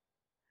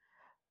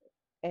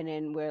 And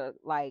then we're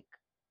like,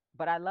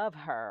 but I love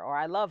her, or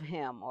I love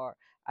him, or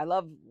I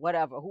love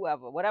whatever,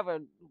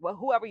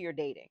 whoever you're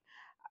dating.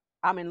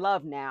 I'm in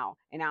love now,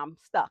 and I'm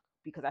stuck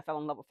because I fell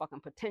in love with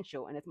fucking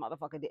potential, and this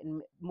motherfucker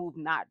didn't move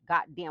not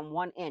goddamn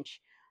 1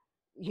 inch.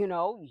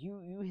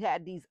 You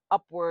had these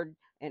upward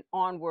and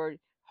onward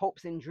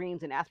hopes and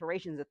dreams and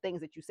aspirations of things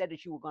that you said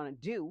that you were going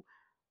to do,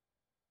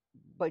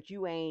 but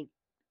you ain't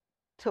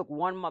took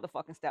one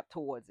motherfucking step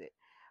towards it.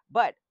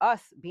 But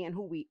us being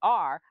who we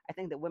are, I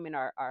think that women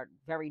are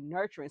very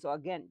nurturing. So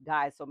again,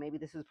 guys, so maybe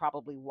this is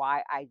probably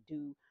why I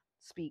do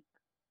speak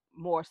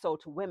more so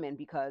to women,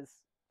 because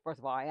first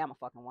of all, I am a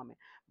fucking woman,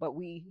 but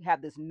we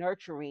have this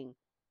nurturing,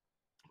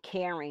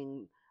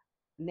 caring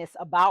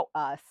about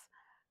us,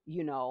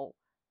 you know,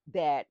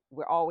 that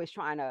we're always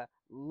trying to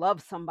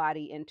love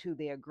somebody into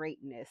their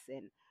greatness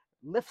and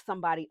lift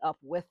somebody up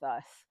with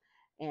us.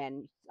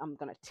 And I'm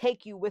going to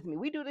take you with me.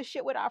 We do this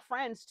shit with our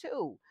friends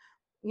too.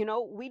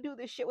 We do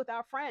this shit with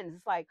our friends.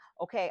 It's like,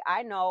 okay,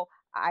 I know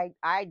I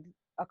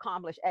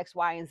accomplish X,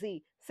 Y, and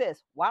Z.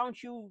 Sis, why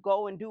don't you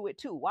go and do it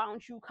too? Why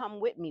don't you come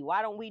with me?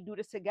 Why don't we do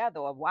this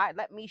together? Or why,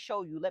 let me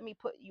show you, let me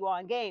put you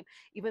on game,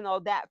 even though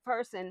that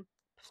person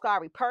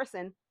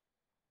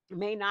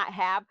may not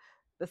have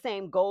the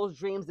same goals,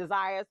 dreams,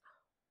 desires,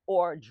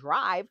 or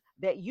drive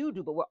that you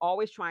do, but we're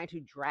always trying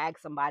to drag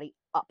somebody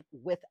up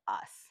with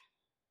us.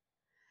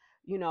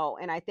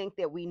 And I think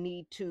that we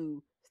need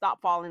to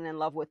stop falling in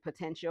love with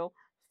potential,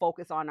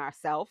 focus on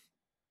ourselves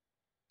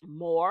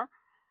more.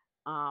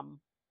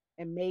 Um,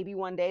 and maybe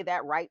one day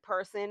that right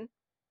person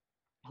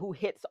who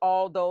hits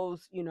all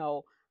those,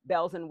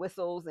 bells and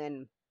whistles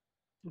and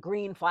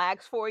green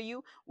flags for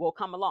you will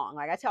come along.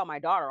 Like I tell my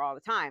daughter all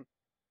the time,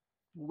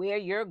 where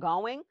you're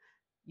going,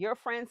 your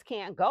friends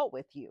can't go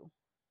with you.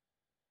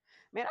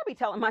 Man, I be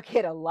telling my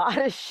kid a lot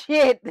of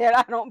shit that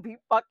I don't be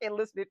fucking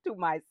listening to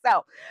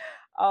myself.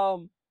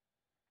 Um,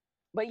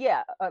 but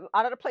yeah, a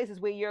lot of the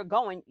places where you're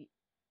going,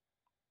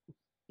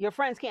 your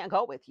friends can't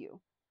go with you.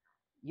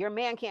 Your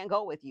man can't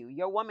go with you.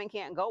 Your woman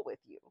can't go with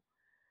you.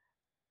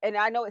 And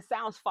I know it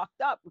sounds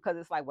fucked up because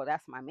it's like, well,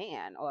 that's my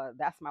man, or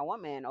that's my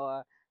woman,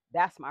 or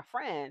that's my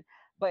friend.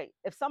 But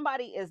if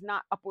somebody is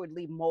not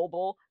upwardly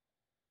mobile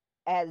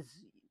as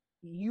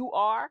you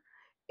are,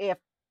 if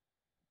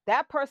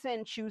that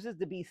person chooses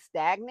to be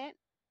stagnant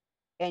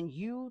and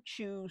you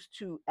choose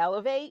to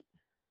elevate,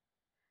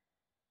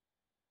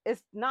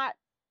 it's not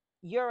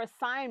your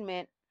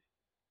assignment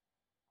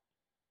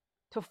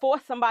to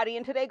force somebody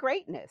into their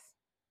greatness.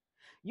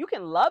 You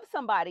can love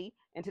somebody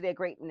into their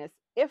greatness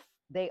if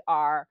they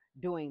are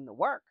doing the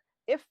work,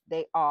 if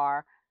they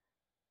are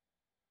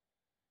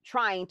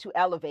trying to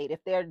elevate,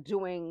 if they're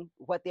doing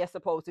what they're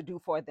supposed to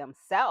do for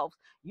themselves.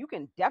 You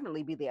can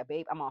definitely be there,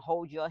 babe. I'm going to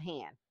hold your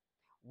hand.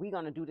 We're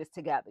going to do this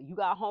together. You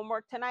got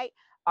homework tonight?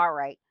 All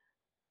right.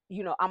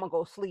 I'm going to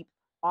go sleep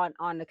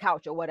on the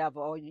couch or whatever,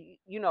 or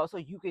so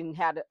you can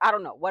have I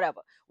don't know,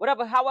 whatever,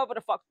 however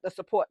the fuck the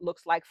support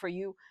looks like for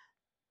you.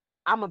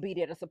 I'm gonna be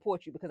there to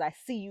support you because I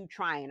see you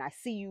trying, I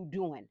see you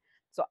doing.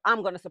 So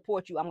I'm gonna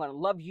support you. I'm gonna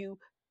love you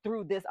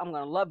through this. I'm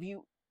gonna love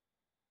you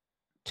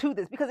to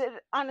this because it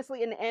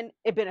honestly, in the end,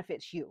 it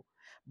benefits you.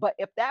 But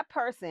if that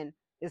person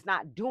is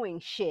not doing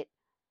shit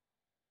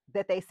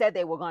that they said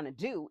they were gonna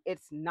do,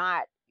 it's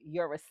not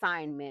your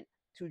assignment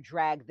to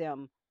drag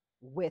them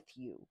with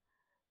you,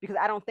 because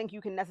I don't think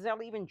you can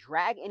necessarily even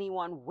drag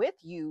anyone with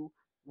you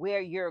where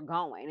you're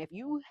going. If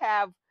you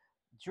have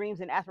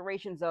dreams and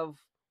aspirations of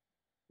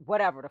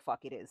whatever the fuck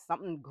it is,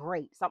 something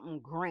great, something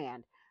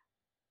grand,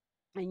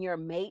 and your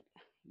mate,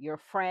 your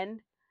friend,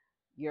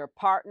 your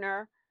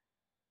partner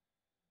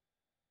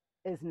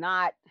is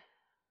not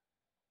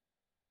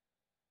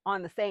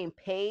on the same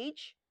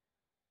page,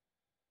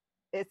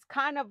 it's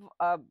kind of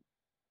a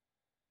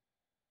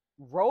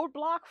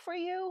roadblock for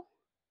you.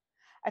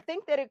 I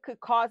think that it could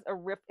cause a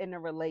rift in the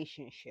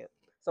relationship.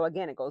 So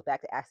again, it goes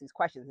back to ask these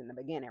questions in the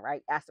beginning,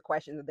 right? Ask the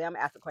questions of them,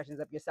 ask the questions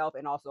of yourself,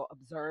 and also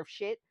observe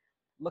shit.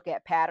 look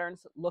at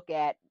patterns, look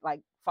at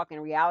like fucking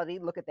reality,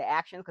 look at the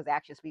actions, because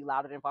actions speak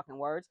louder than fucking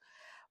words.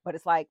 But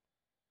it's like,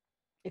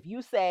 if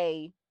you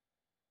say,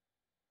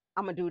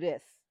 I'm gonna do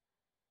this,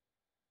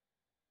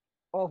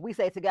 or if we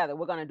say together,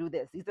 we're going to do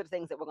this, these are the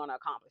things that we're going to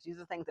accomplish, these are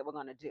the things that we're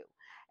going to do,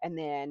 and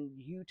then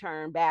you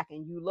turn back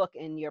and you look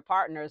and your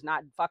partner is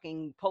not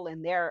fucking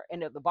pulling their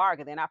end of the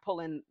bargain, they're not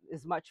pulling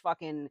as much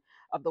fucking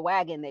of the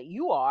wagon that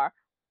you are,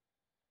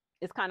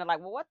 it's kind of like,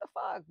 well, what the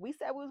fuck, we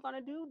said we was going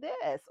to do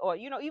this. Or,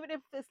 you know, even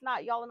if it's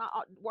not, y'all are not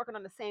working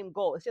on the same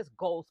goal, it's just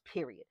goals,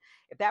 period.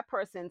 If that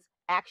person's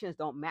actions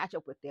don't match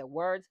up with their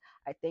words,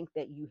 I think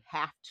that you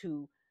have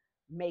to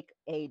make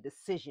a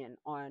decision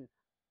on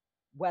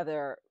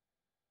whether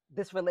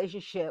this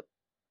relationship,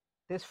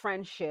 this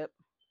friendship,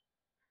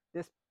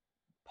 this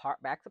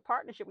part, back to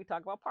partnership, we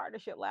talked about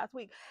partnership last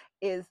week,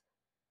 is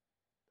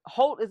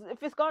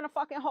if it's going to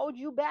fucking hold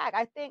you back.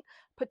 I think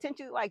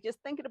potentially, like, just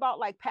thinking about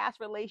like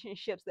past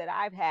relationships that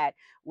I've had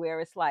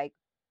where it's like,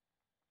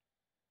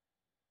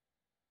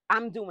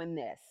 I'm doing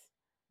this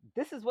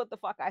is what the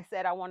fuck I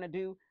said I want to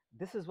do,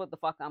 this is what the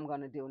fuck I'm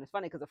going to do. And it's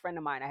funny because a friend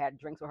of mine, I had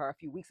drinks with her a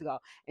few weeks ago,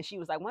 and she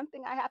was like, one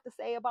thing I have to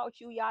say about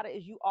you, Yada,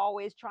 is you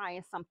always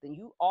trying something,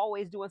 you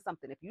always doing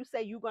something. If you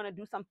say you're going to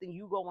do something,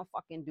 you go and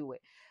fucking do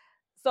it.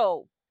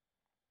 So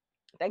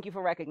thank you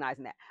for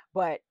recognizing that.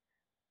 But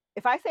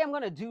if I say I'm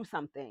going to do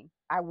something,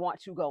 I want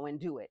to go and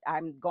do it.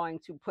 I'm going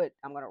to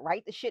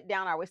write the shit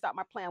down. I always start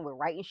my plan with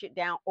writing shit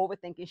down,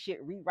 overthinking shit,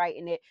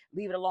 rewriting it,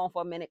 leave it alone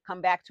for a minute,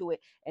 come back to it,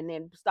 and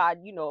then start,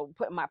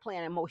 putting my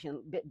plan in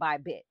motion bit by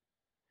bit.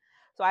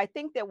 So I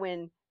think that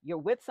when you're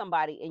with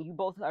somebody and you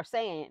both are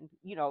saying,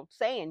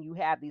 saying you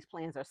have these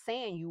plans or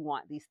saying you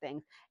want these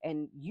things,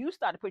 and you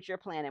start to put your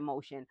plan in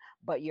motion,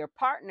 but your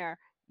partner,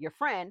 your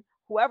friend,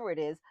 whoever it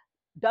is,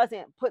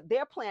 doesn't put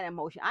their plan in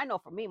motion. I know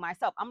for me,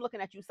 myself, I'm looking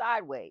at you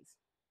sideways.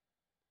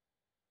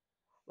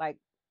 Like,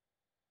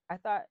 I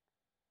thought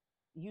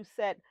you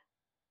said,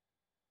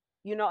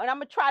 and I'm going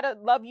to try to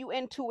love you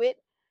into it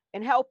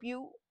and help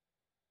you.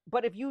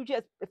 But if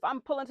I'm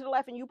pulling to the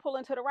left and you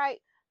pulling to the right,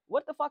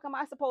 what the fuck am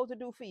I supposed to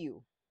do for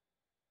you?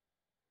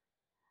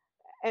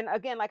 And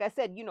again, like I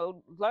said,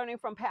 learning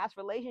from past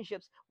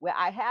relationships where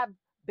I have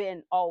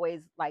been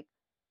always like,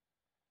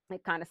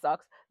 it kind of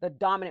sucks, the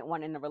dominant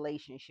one in the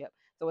relationship.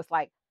 So it's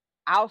like,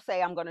 I'll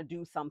say I'm going to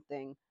do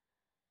something.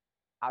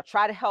 I'll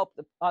try to help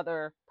the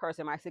other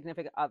person, my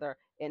significant other,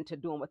 into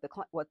doing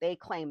what they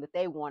claim that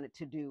they wanted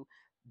to do.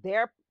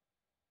 They're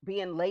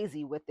being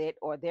lazy with it,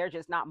 or they're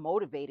just not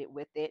motivated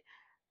with it,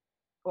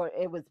 or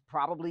it was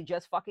probably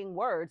just fucking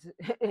words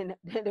and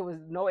there was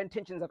no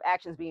intentions of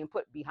actions being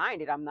put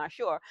behind it. I'm not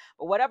sure.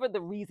 But whatever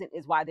the reason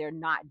is why they're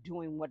not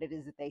doing what it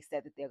is that they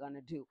said that they're going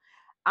to do,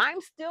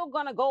 I'm still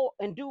going to go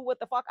and do what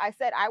the fuck I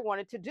said I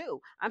wanted to do.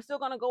 I'm still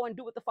going to go and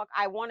do what the fuck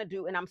I want to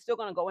do. And I'm still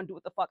going to go and do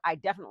what the fuck I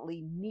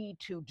definitely need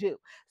to do.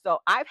 So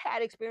I've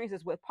had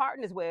experiences with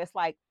partners where it's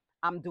like,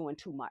 I'm doing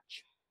too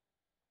much.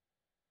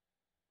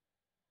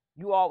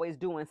 You always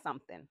doing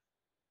something.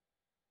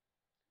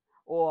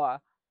 Or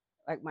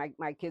like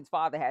my kid's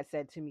father had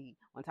said to me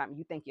one time,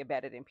 you think you're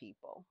better than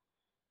people.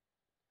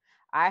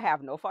 I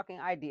have no fucking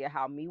idea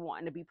how me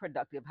wanting to be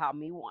productive, how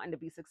me wanting to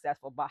be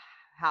successful, but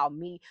how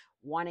me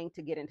wanting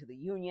to get into the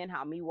union,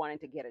 how me wanting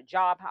to get a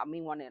job, how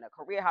me wanting a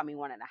career, how me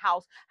wanting a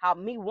house, how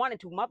me wanting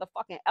to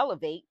motherfucking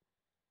elevate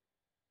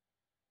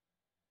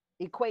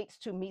equates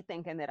to me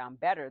thinking that I'm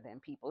better than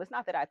people. It's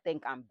not that I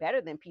think I'm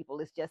better than people.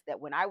 It's just that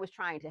when I was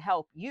trying to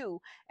help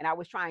you and I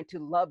was trying to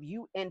love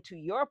you into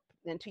your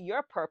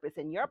purpose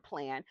and your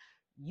plan,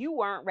 you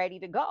weren't ready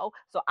to go.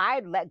 So I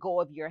let go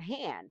of your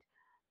hand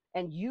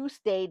and you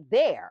stayed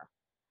there.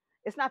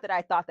 It's not that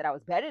I thought that I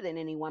was better than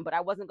anyone, but I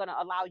wasn't going to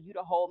allow you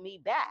to hold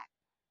me back.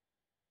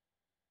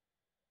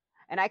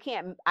 And I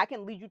can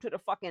lead you to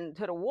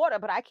the water,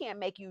 but I can't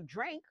make you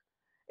drink.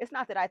 It's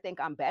not that I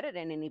think I'm better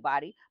than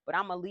anybody, but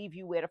I'm going to leave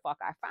you where the fuck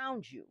I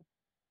found you.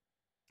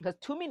 Because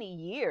too many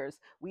years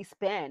we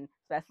spend,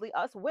 especially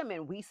us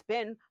women, we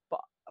spend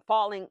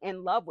falling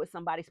in love with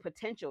somebody's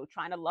potential,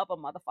 trying to love a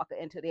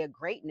motherfucker into their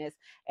greatness,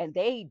 and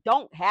they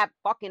don't have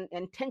fucking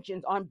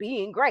intentions on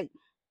being great.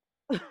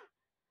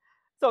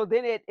 So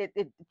then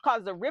it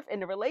causes a rift in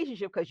the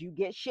relationship because you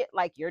get shit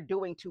like you're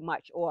doing too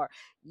much, or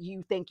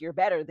you think you're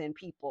better than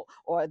people,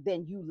 or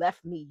then you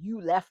left me.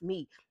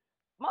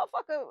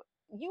 Motherfucker,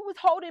 you was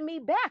holding me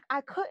back.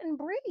 I couldn't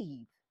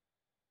breathe.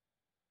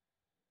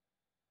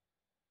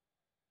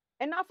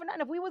 And not for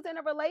nothing, if we was in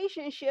a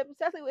relationship,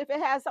 especially if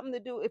it has something to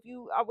do, if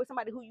you are with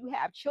somebody who you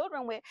have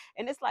children with,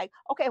 and it's like,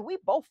 okay, we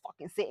both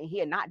fucking sitting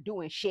here not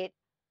doing shit.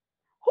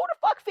 Who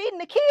the fuck feeding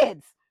the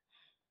kids?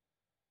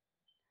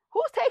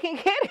 Who's taking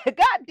care of the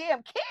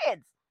goddamn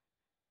kids?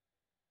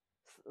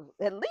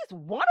 At least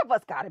one of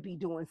us got to be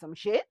doing some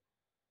shit.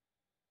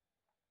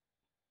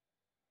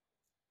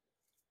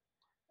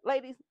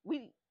 Ladies,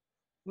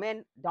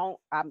 men don't,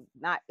 I'm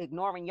not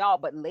ignoring y'all,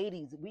 but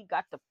ladies, we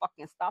got to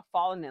fucking stop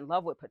falling in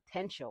love with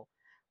potential.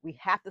 We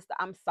have to stop.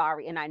 I'm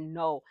sorry. And I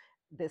know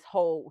this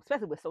whole,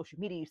 especially with social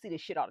media, you see this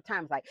shit all the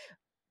time. It's like,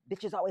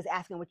 Bitches always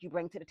asking what you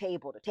bring to the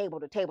table, the table,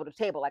 the table, the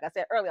table. Like I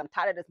said earlier, I'm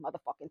tired of this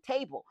motherfucking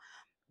table.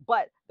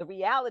 But the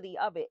reality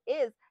of it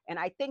is, and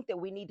I think that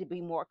we need to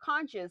be more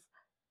conscious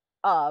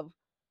of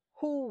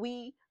who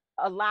we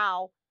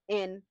allow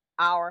in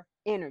our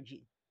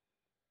energy.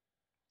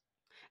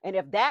 And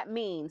if that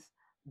means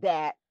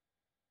that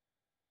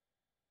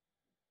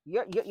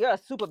you're a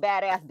super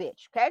badass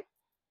bitch, okay?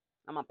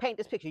 I'm gonna paint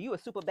this picture. You a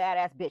super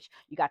badass bitch.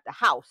 You got the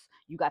house,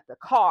 you got the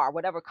car,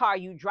 whatever car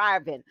you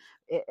driving,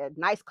 a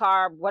nice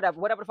car, whatever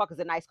the fuck is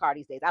a nice car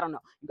these days. I don't know.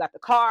 You got the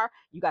car,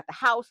 you got the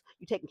house,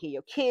 you taking care of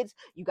your kids,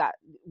 you got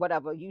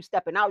whatever, you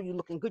stepping out, you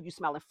looking good, you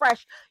smelling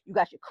fresh, you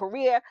got your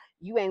career,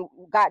 you ain't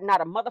got not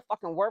a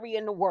motherfucking worry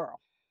in the world.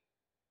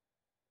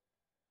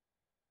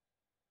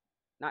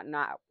 Not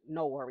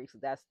no worries,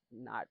 that's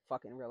not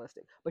fucking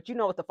realistic. But you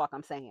know what the fuck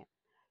I'm saying.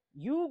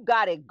 You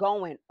got it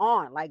going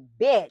on. Like,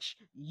 bitch,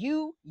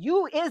 you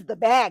is the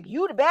bag.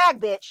 You the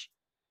bag, bitch.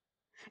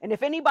 And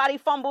if anybody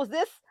fumbles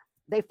this,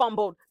 they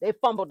fumbled the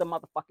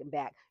motherfucking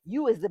bag.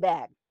 You is the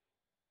bag.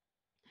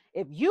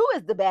 If you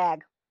is the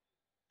bag,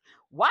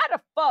 why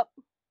the fuck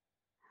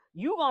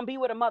you gonna be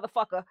with a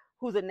motherfucker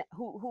who's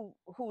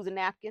who's a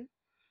napkin?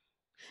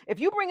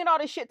 If you bringing all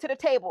this shit to the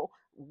table,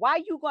 why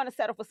you gonna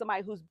settle for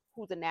somebody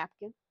who's a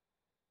napkin?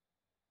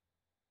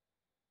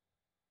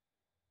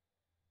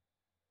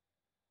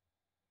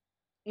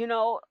 You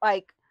know,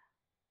 like,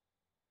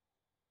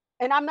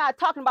 and I'm not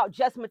talking about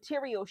just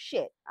material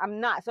shit. I'm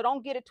not. So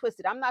don't get it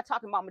twisted. I'm not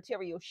talking about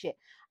material shit.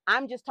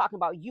 I'm just talking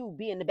about you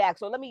being the bag.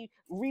 So let me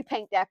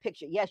repaint that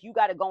picture. Yes, you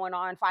got it going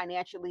on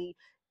financially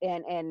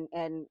and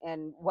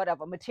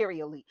whatever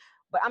materially.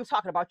 But I'm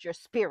talking about your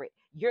spirit,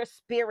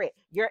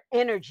 your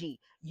energy.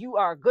 You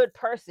are a good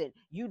person.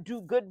 You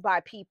do good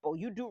by people.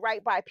 You do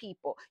right by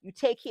people. You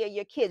take care of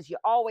your kids. You're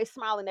always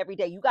smiling every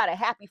day. You got a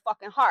happy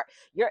fucking heart.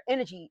 Your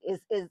energy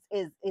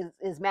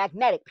is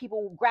magnetic.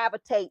 People will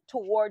gravitate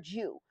towards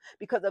you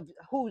because of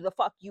who the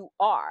fuck you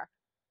are.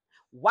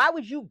 Why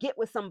would you get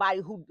with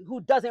somebody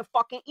who doesn't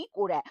fucking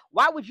equal that?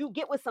 Why would you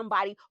get with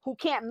somebody who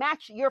can't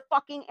match your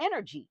fucking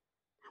energy?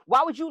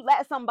 Why would you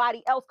let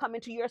somebody else come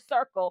into your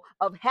circle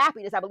of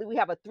happiness? I believe we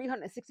have a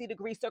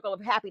 360-degree circle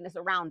of happiness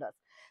around us.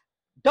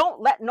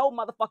 Don't let no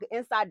motherfucker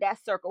inside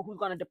that circle who's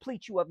going to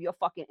deplete you of your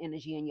fucking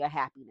energy and your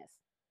happiness.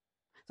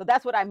 So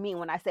that's what I mean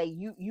when I say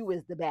you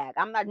is the bag.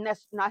 I'm not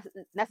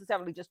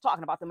necessarily just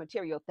talking about the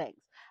material things.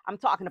 I'm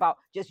talking about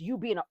just you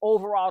being an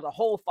overall, the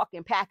whole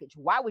fucking package.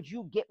 Why would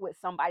you get with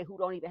somebody who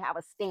don't even have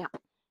a stamp?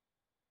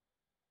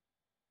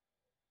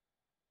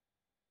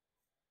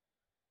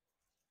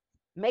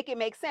 Make it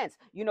make sense.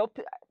 You know,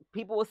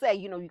 people will say,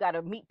 you know, you got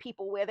to meet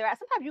people where they're at.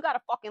 Sometimes you got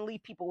to fucking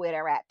leave people where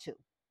they're at too.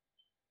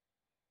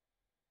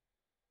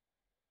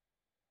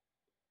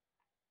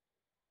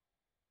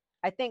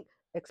 I think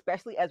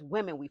especially as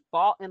women, we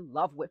fall in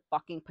love with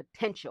fucking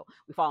potential.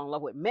 We fall in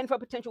love with men for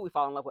potential. We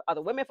fall in love with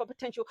other women for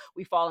potential.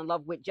 We fall in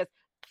love with just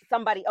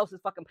somebody else's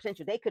fucking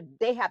potential.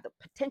 They have the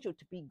potential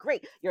to be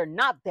great. You're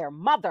not their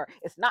mother.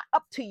 It's not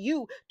up to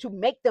you to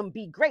make them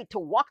be great, to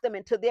walk them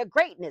into their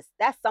greatness.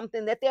 That's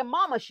something that their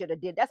mama should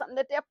have did. That's something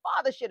that their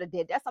father should have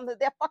did. That's something that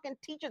their fucking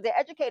teachers, their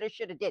educators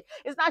should have did.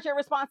 It's not your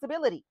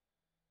responsibility.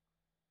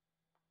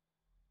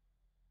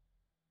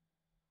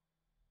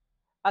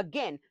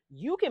 Again,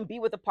 you can be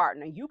with a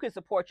partner, you can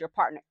support your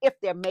partner if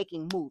they're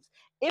making moves.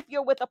 If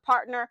you're with a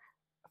partner,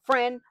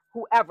 friend,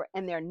 whoever,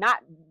 and they're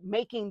not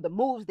making the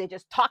moves, they're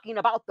just talking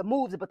about the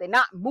moves, but they're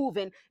not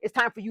moving, it's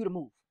time for you to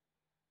move.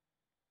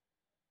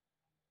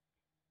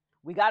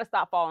 We got to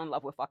stop falling in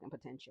love with fucking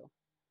potential.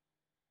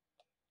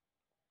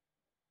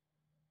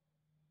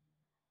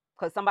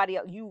 Because somebody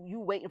else,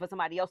 you waiting for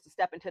somebody else to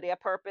step into their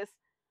purpose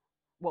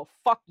will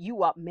fuck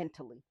you up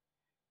mentally.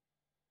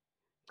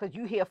 Because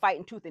you here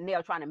fighting tooth and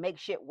nail trying to make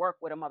shit work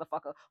with a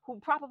motherfucker who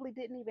probably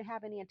didn't even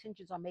have any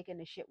intentions on making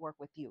this shit work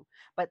with you.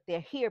 But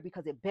they're here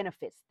because it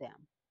benefits them.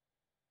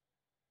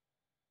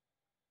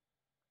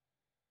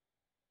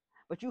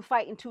 But you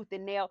fighting tooth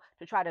and nail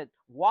to try to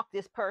walk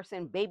this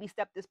person, baby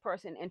step this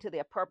person into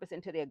their purpose,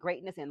 into their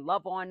greatness, and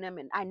love on them.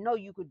 And I know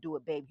you could do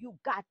it, babe. You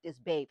got this,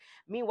 babe.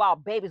 Meanwhile,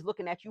 babe is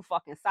looking at you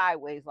fucking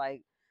sideways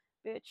like,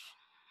 bitch,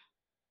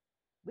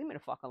 leave me the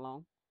fuck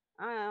alone.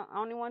 I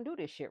don't even want to do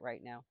this shit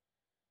right now.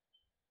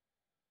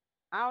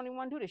 I don't even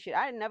want to do this shit.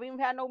 I never even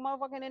had no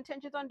motherfucking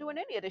intentions on doing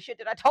any of the shit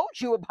that I told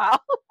you about.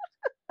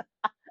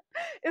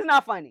 It's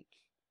not funny,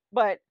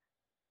 but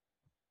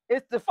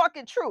it's the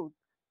fucking truth.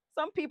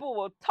 Some people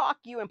will talk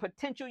you and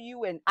potential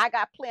you, and I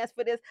got plans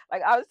for this.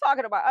 Like I was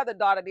talking to my other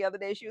daughter the other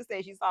day. She was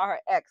saying she saw her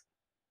ex,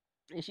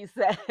 and she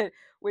said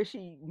when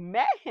she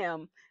met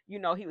him, you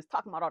know, he was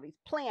talking about all these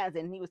plans,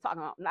 and he was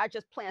talking about not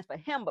just plans for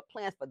him, but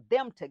plans for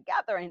them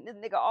together. And this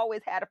nigga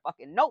always had a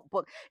fucking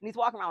notebook, and he's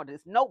walking around with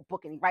this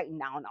notebook, and he's writing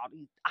down all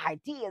these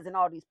ideas and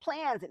all these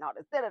plans and all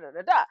this da da da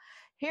da da.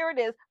 Here it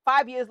is,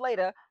 5 years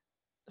later.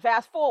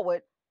 Fast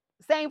forward,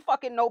 same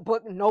fucking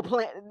notebook, no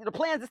plan. The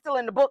plans are still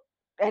in the book,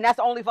 and that's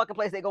the only fucking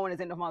place they going is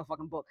in the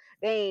motherfucking book.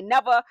 They ain't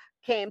never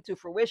came to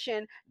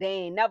fruition. They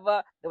ain't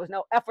never. There was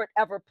no effort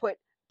ever put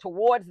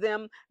towards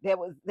them.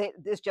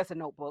 It's just a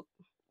notebook.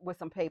 with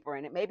some paper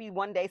in it. Maybe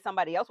one day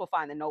somebody else will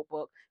find the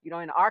notebook, in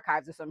the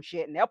archives or some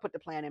shit, and they'll put the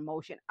plan in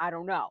motion. I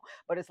don't know.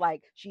 But it's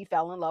like she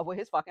fell in love with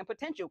his fucking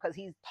potential because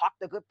he's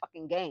talked a good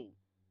fucking game.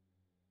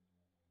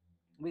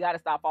 We got to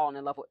stop falling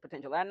in love with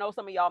potential. And I know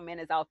some of y'all men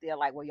is out there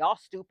like, well, y'all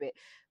stupid.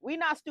 We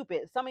not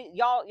stupid. Some of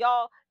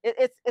y'all,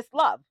 it's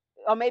love,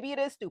 or maybe it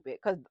is stupid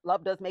because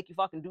love does make you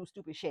fucking do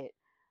stupid shit.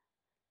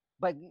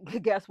 But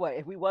guess what?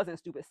 If we wasn't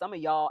stupid, some of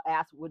y'all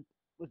ass would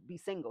be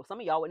single. Some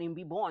of y'all wouldn't even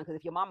be born because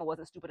if your mama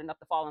wasn't stupid enough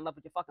to fall in love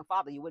with your fucking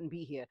father, you wouldn't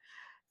be here.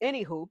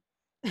 Anywho,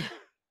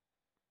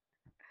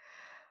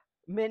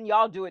 men,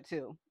 y'all do it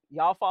too.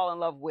 Y'all fall in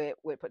love with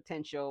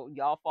potential.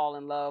 Y'all fall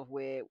in love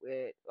with.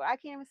 I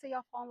can't even say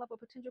y'all fall in love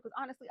with potential because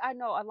honestly, I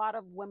know a lot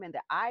of women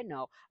that I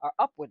know are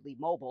upwardly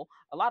mobile.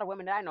 A lot of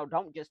women that I know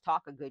don't just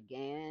talk a good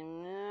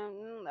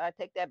game. I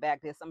take that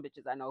back. There's some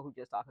bitches I know who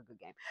just talk a good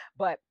game,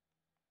 but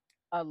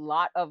a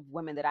lot of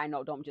women that I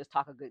know don't just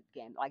talk a good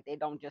game. Like they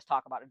don't just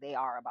talk about it; they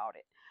are about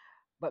it.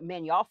 But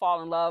men, y'all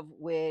fall in love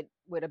with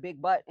a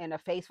big butt and a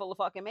face full of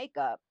fucking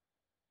makeup.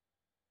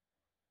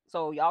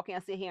 So y'all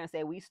can't sit here and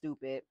say we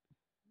stupid.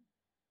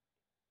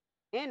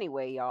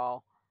 Anyway,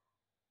 y'all,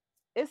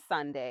 it's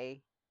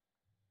Sunday.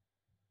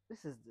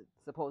 This is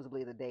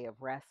supposedly the day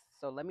of rest.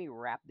 So let me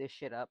wrap this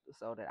shit up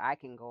so that I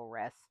can go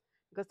rest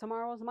because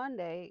tomorrow's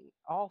Monday,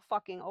 all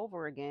fucking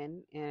over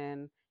again.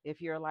 And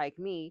if you're like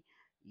me,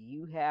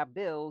 you have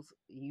bills,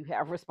 you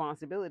have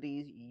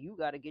responsibilities. You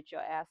got to get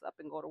your ass up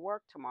and go to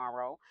work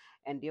tomorrow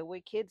and deal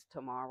with kids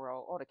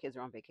tomorrow. Oh, the kids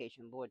are on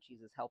vacation. Lord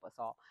Jesus, help us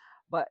all.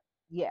 But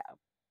yeah,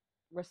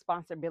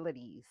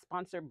 responsibilities.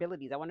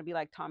 I want to be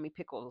like Tommy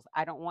Pickles.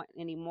 I don't want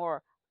any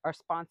more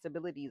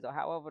responsibilities or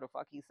however the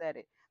fuck he said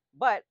it.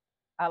 But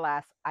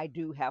alas, I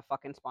do have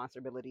fucking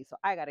responsibilities. So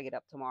I got to get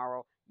up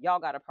tomorrow. Y'all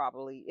got to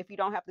probably, if you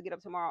don't have to get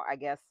up tomorrow, I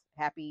guess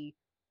happy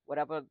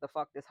whatever the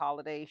fuck this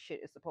holiday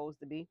shit is supposed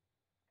to be.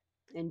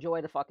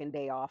 Enjoy the fucking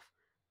day off,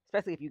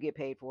 especially if you get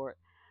paid for it.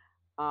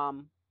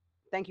 Um,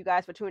 Thank you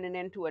guys for tuning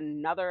in to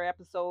another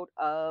episode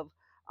of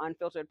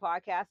Unfiltered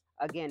Podcast.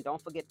 Again, don't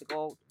forget to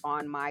go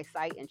on my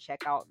site and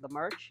check out the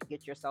merch.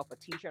 Get yourself a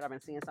t-shirt. I've been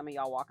seeing some of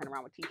y'all walking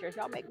around with t-shirts.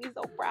 Y'all make me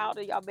so proud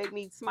and y'all make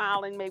me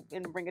smile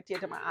and bring a tear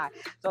to my eye.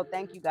 So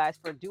thank you guys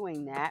for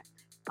doing that.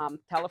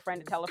 Tell a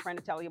friend to tell a friend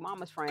to tell your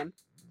mama's friend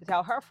to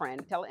tell her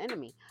friend to tell an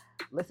enemy.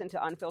 Listen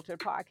to Unfiltered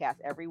Podcast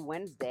every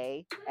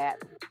Wednesday at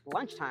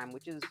lunchtime,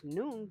 which is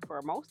noon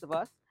for most of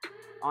us,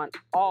 on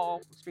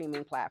all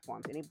streaming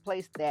platforms. Any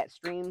place that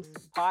streams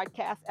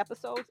podcast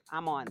episodes,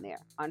 I'm on there.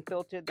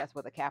 Unfiltered, that's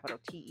with a capital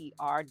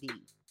TERD.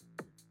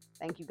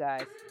 Thank you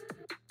guys.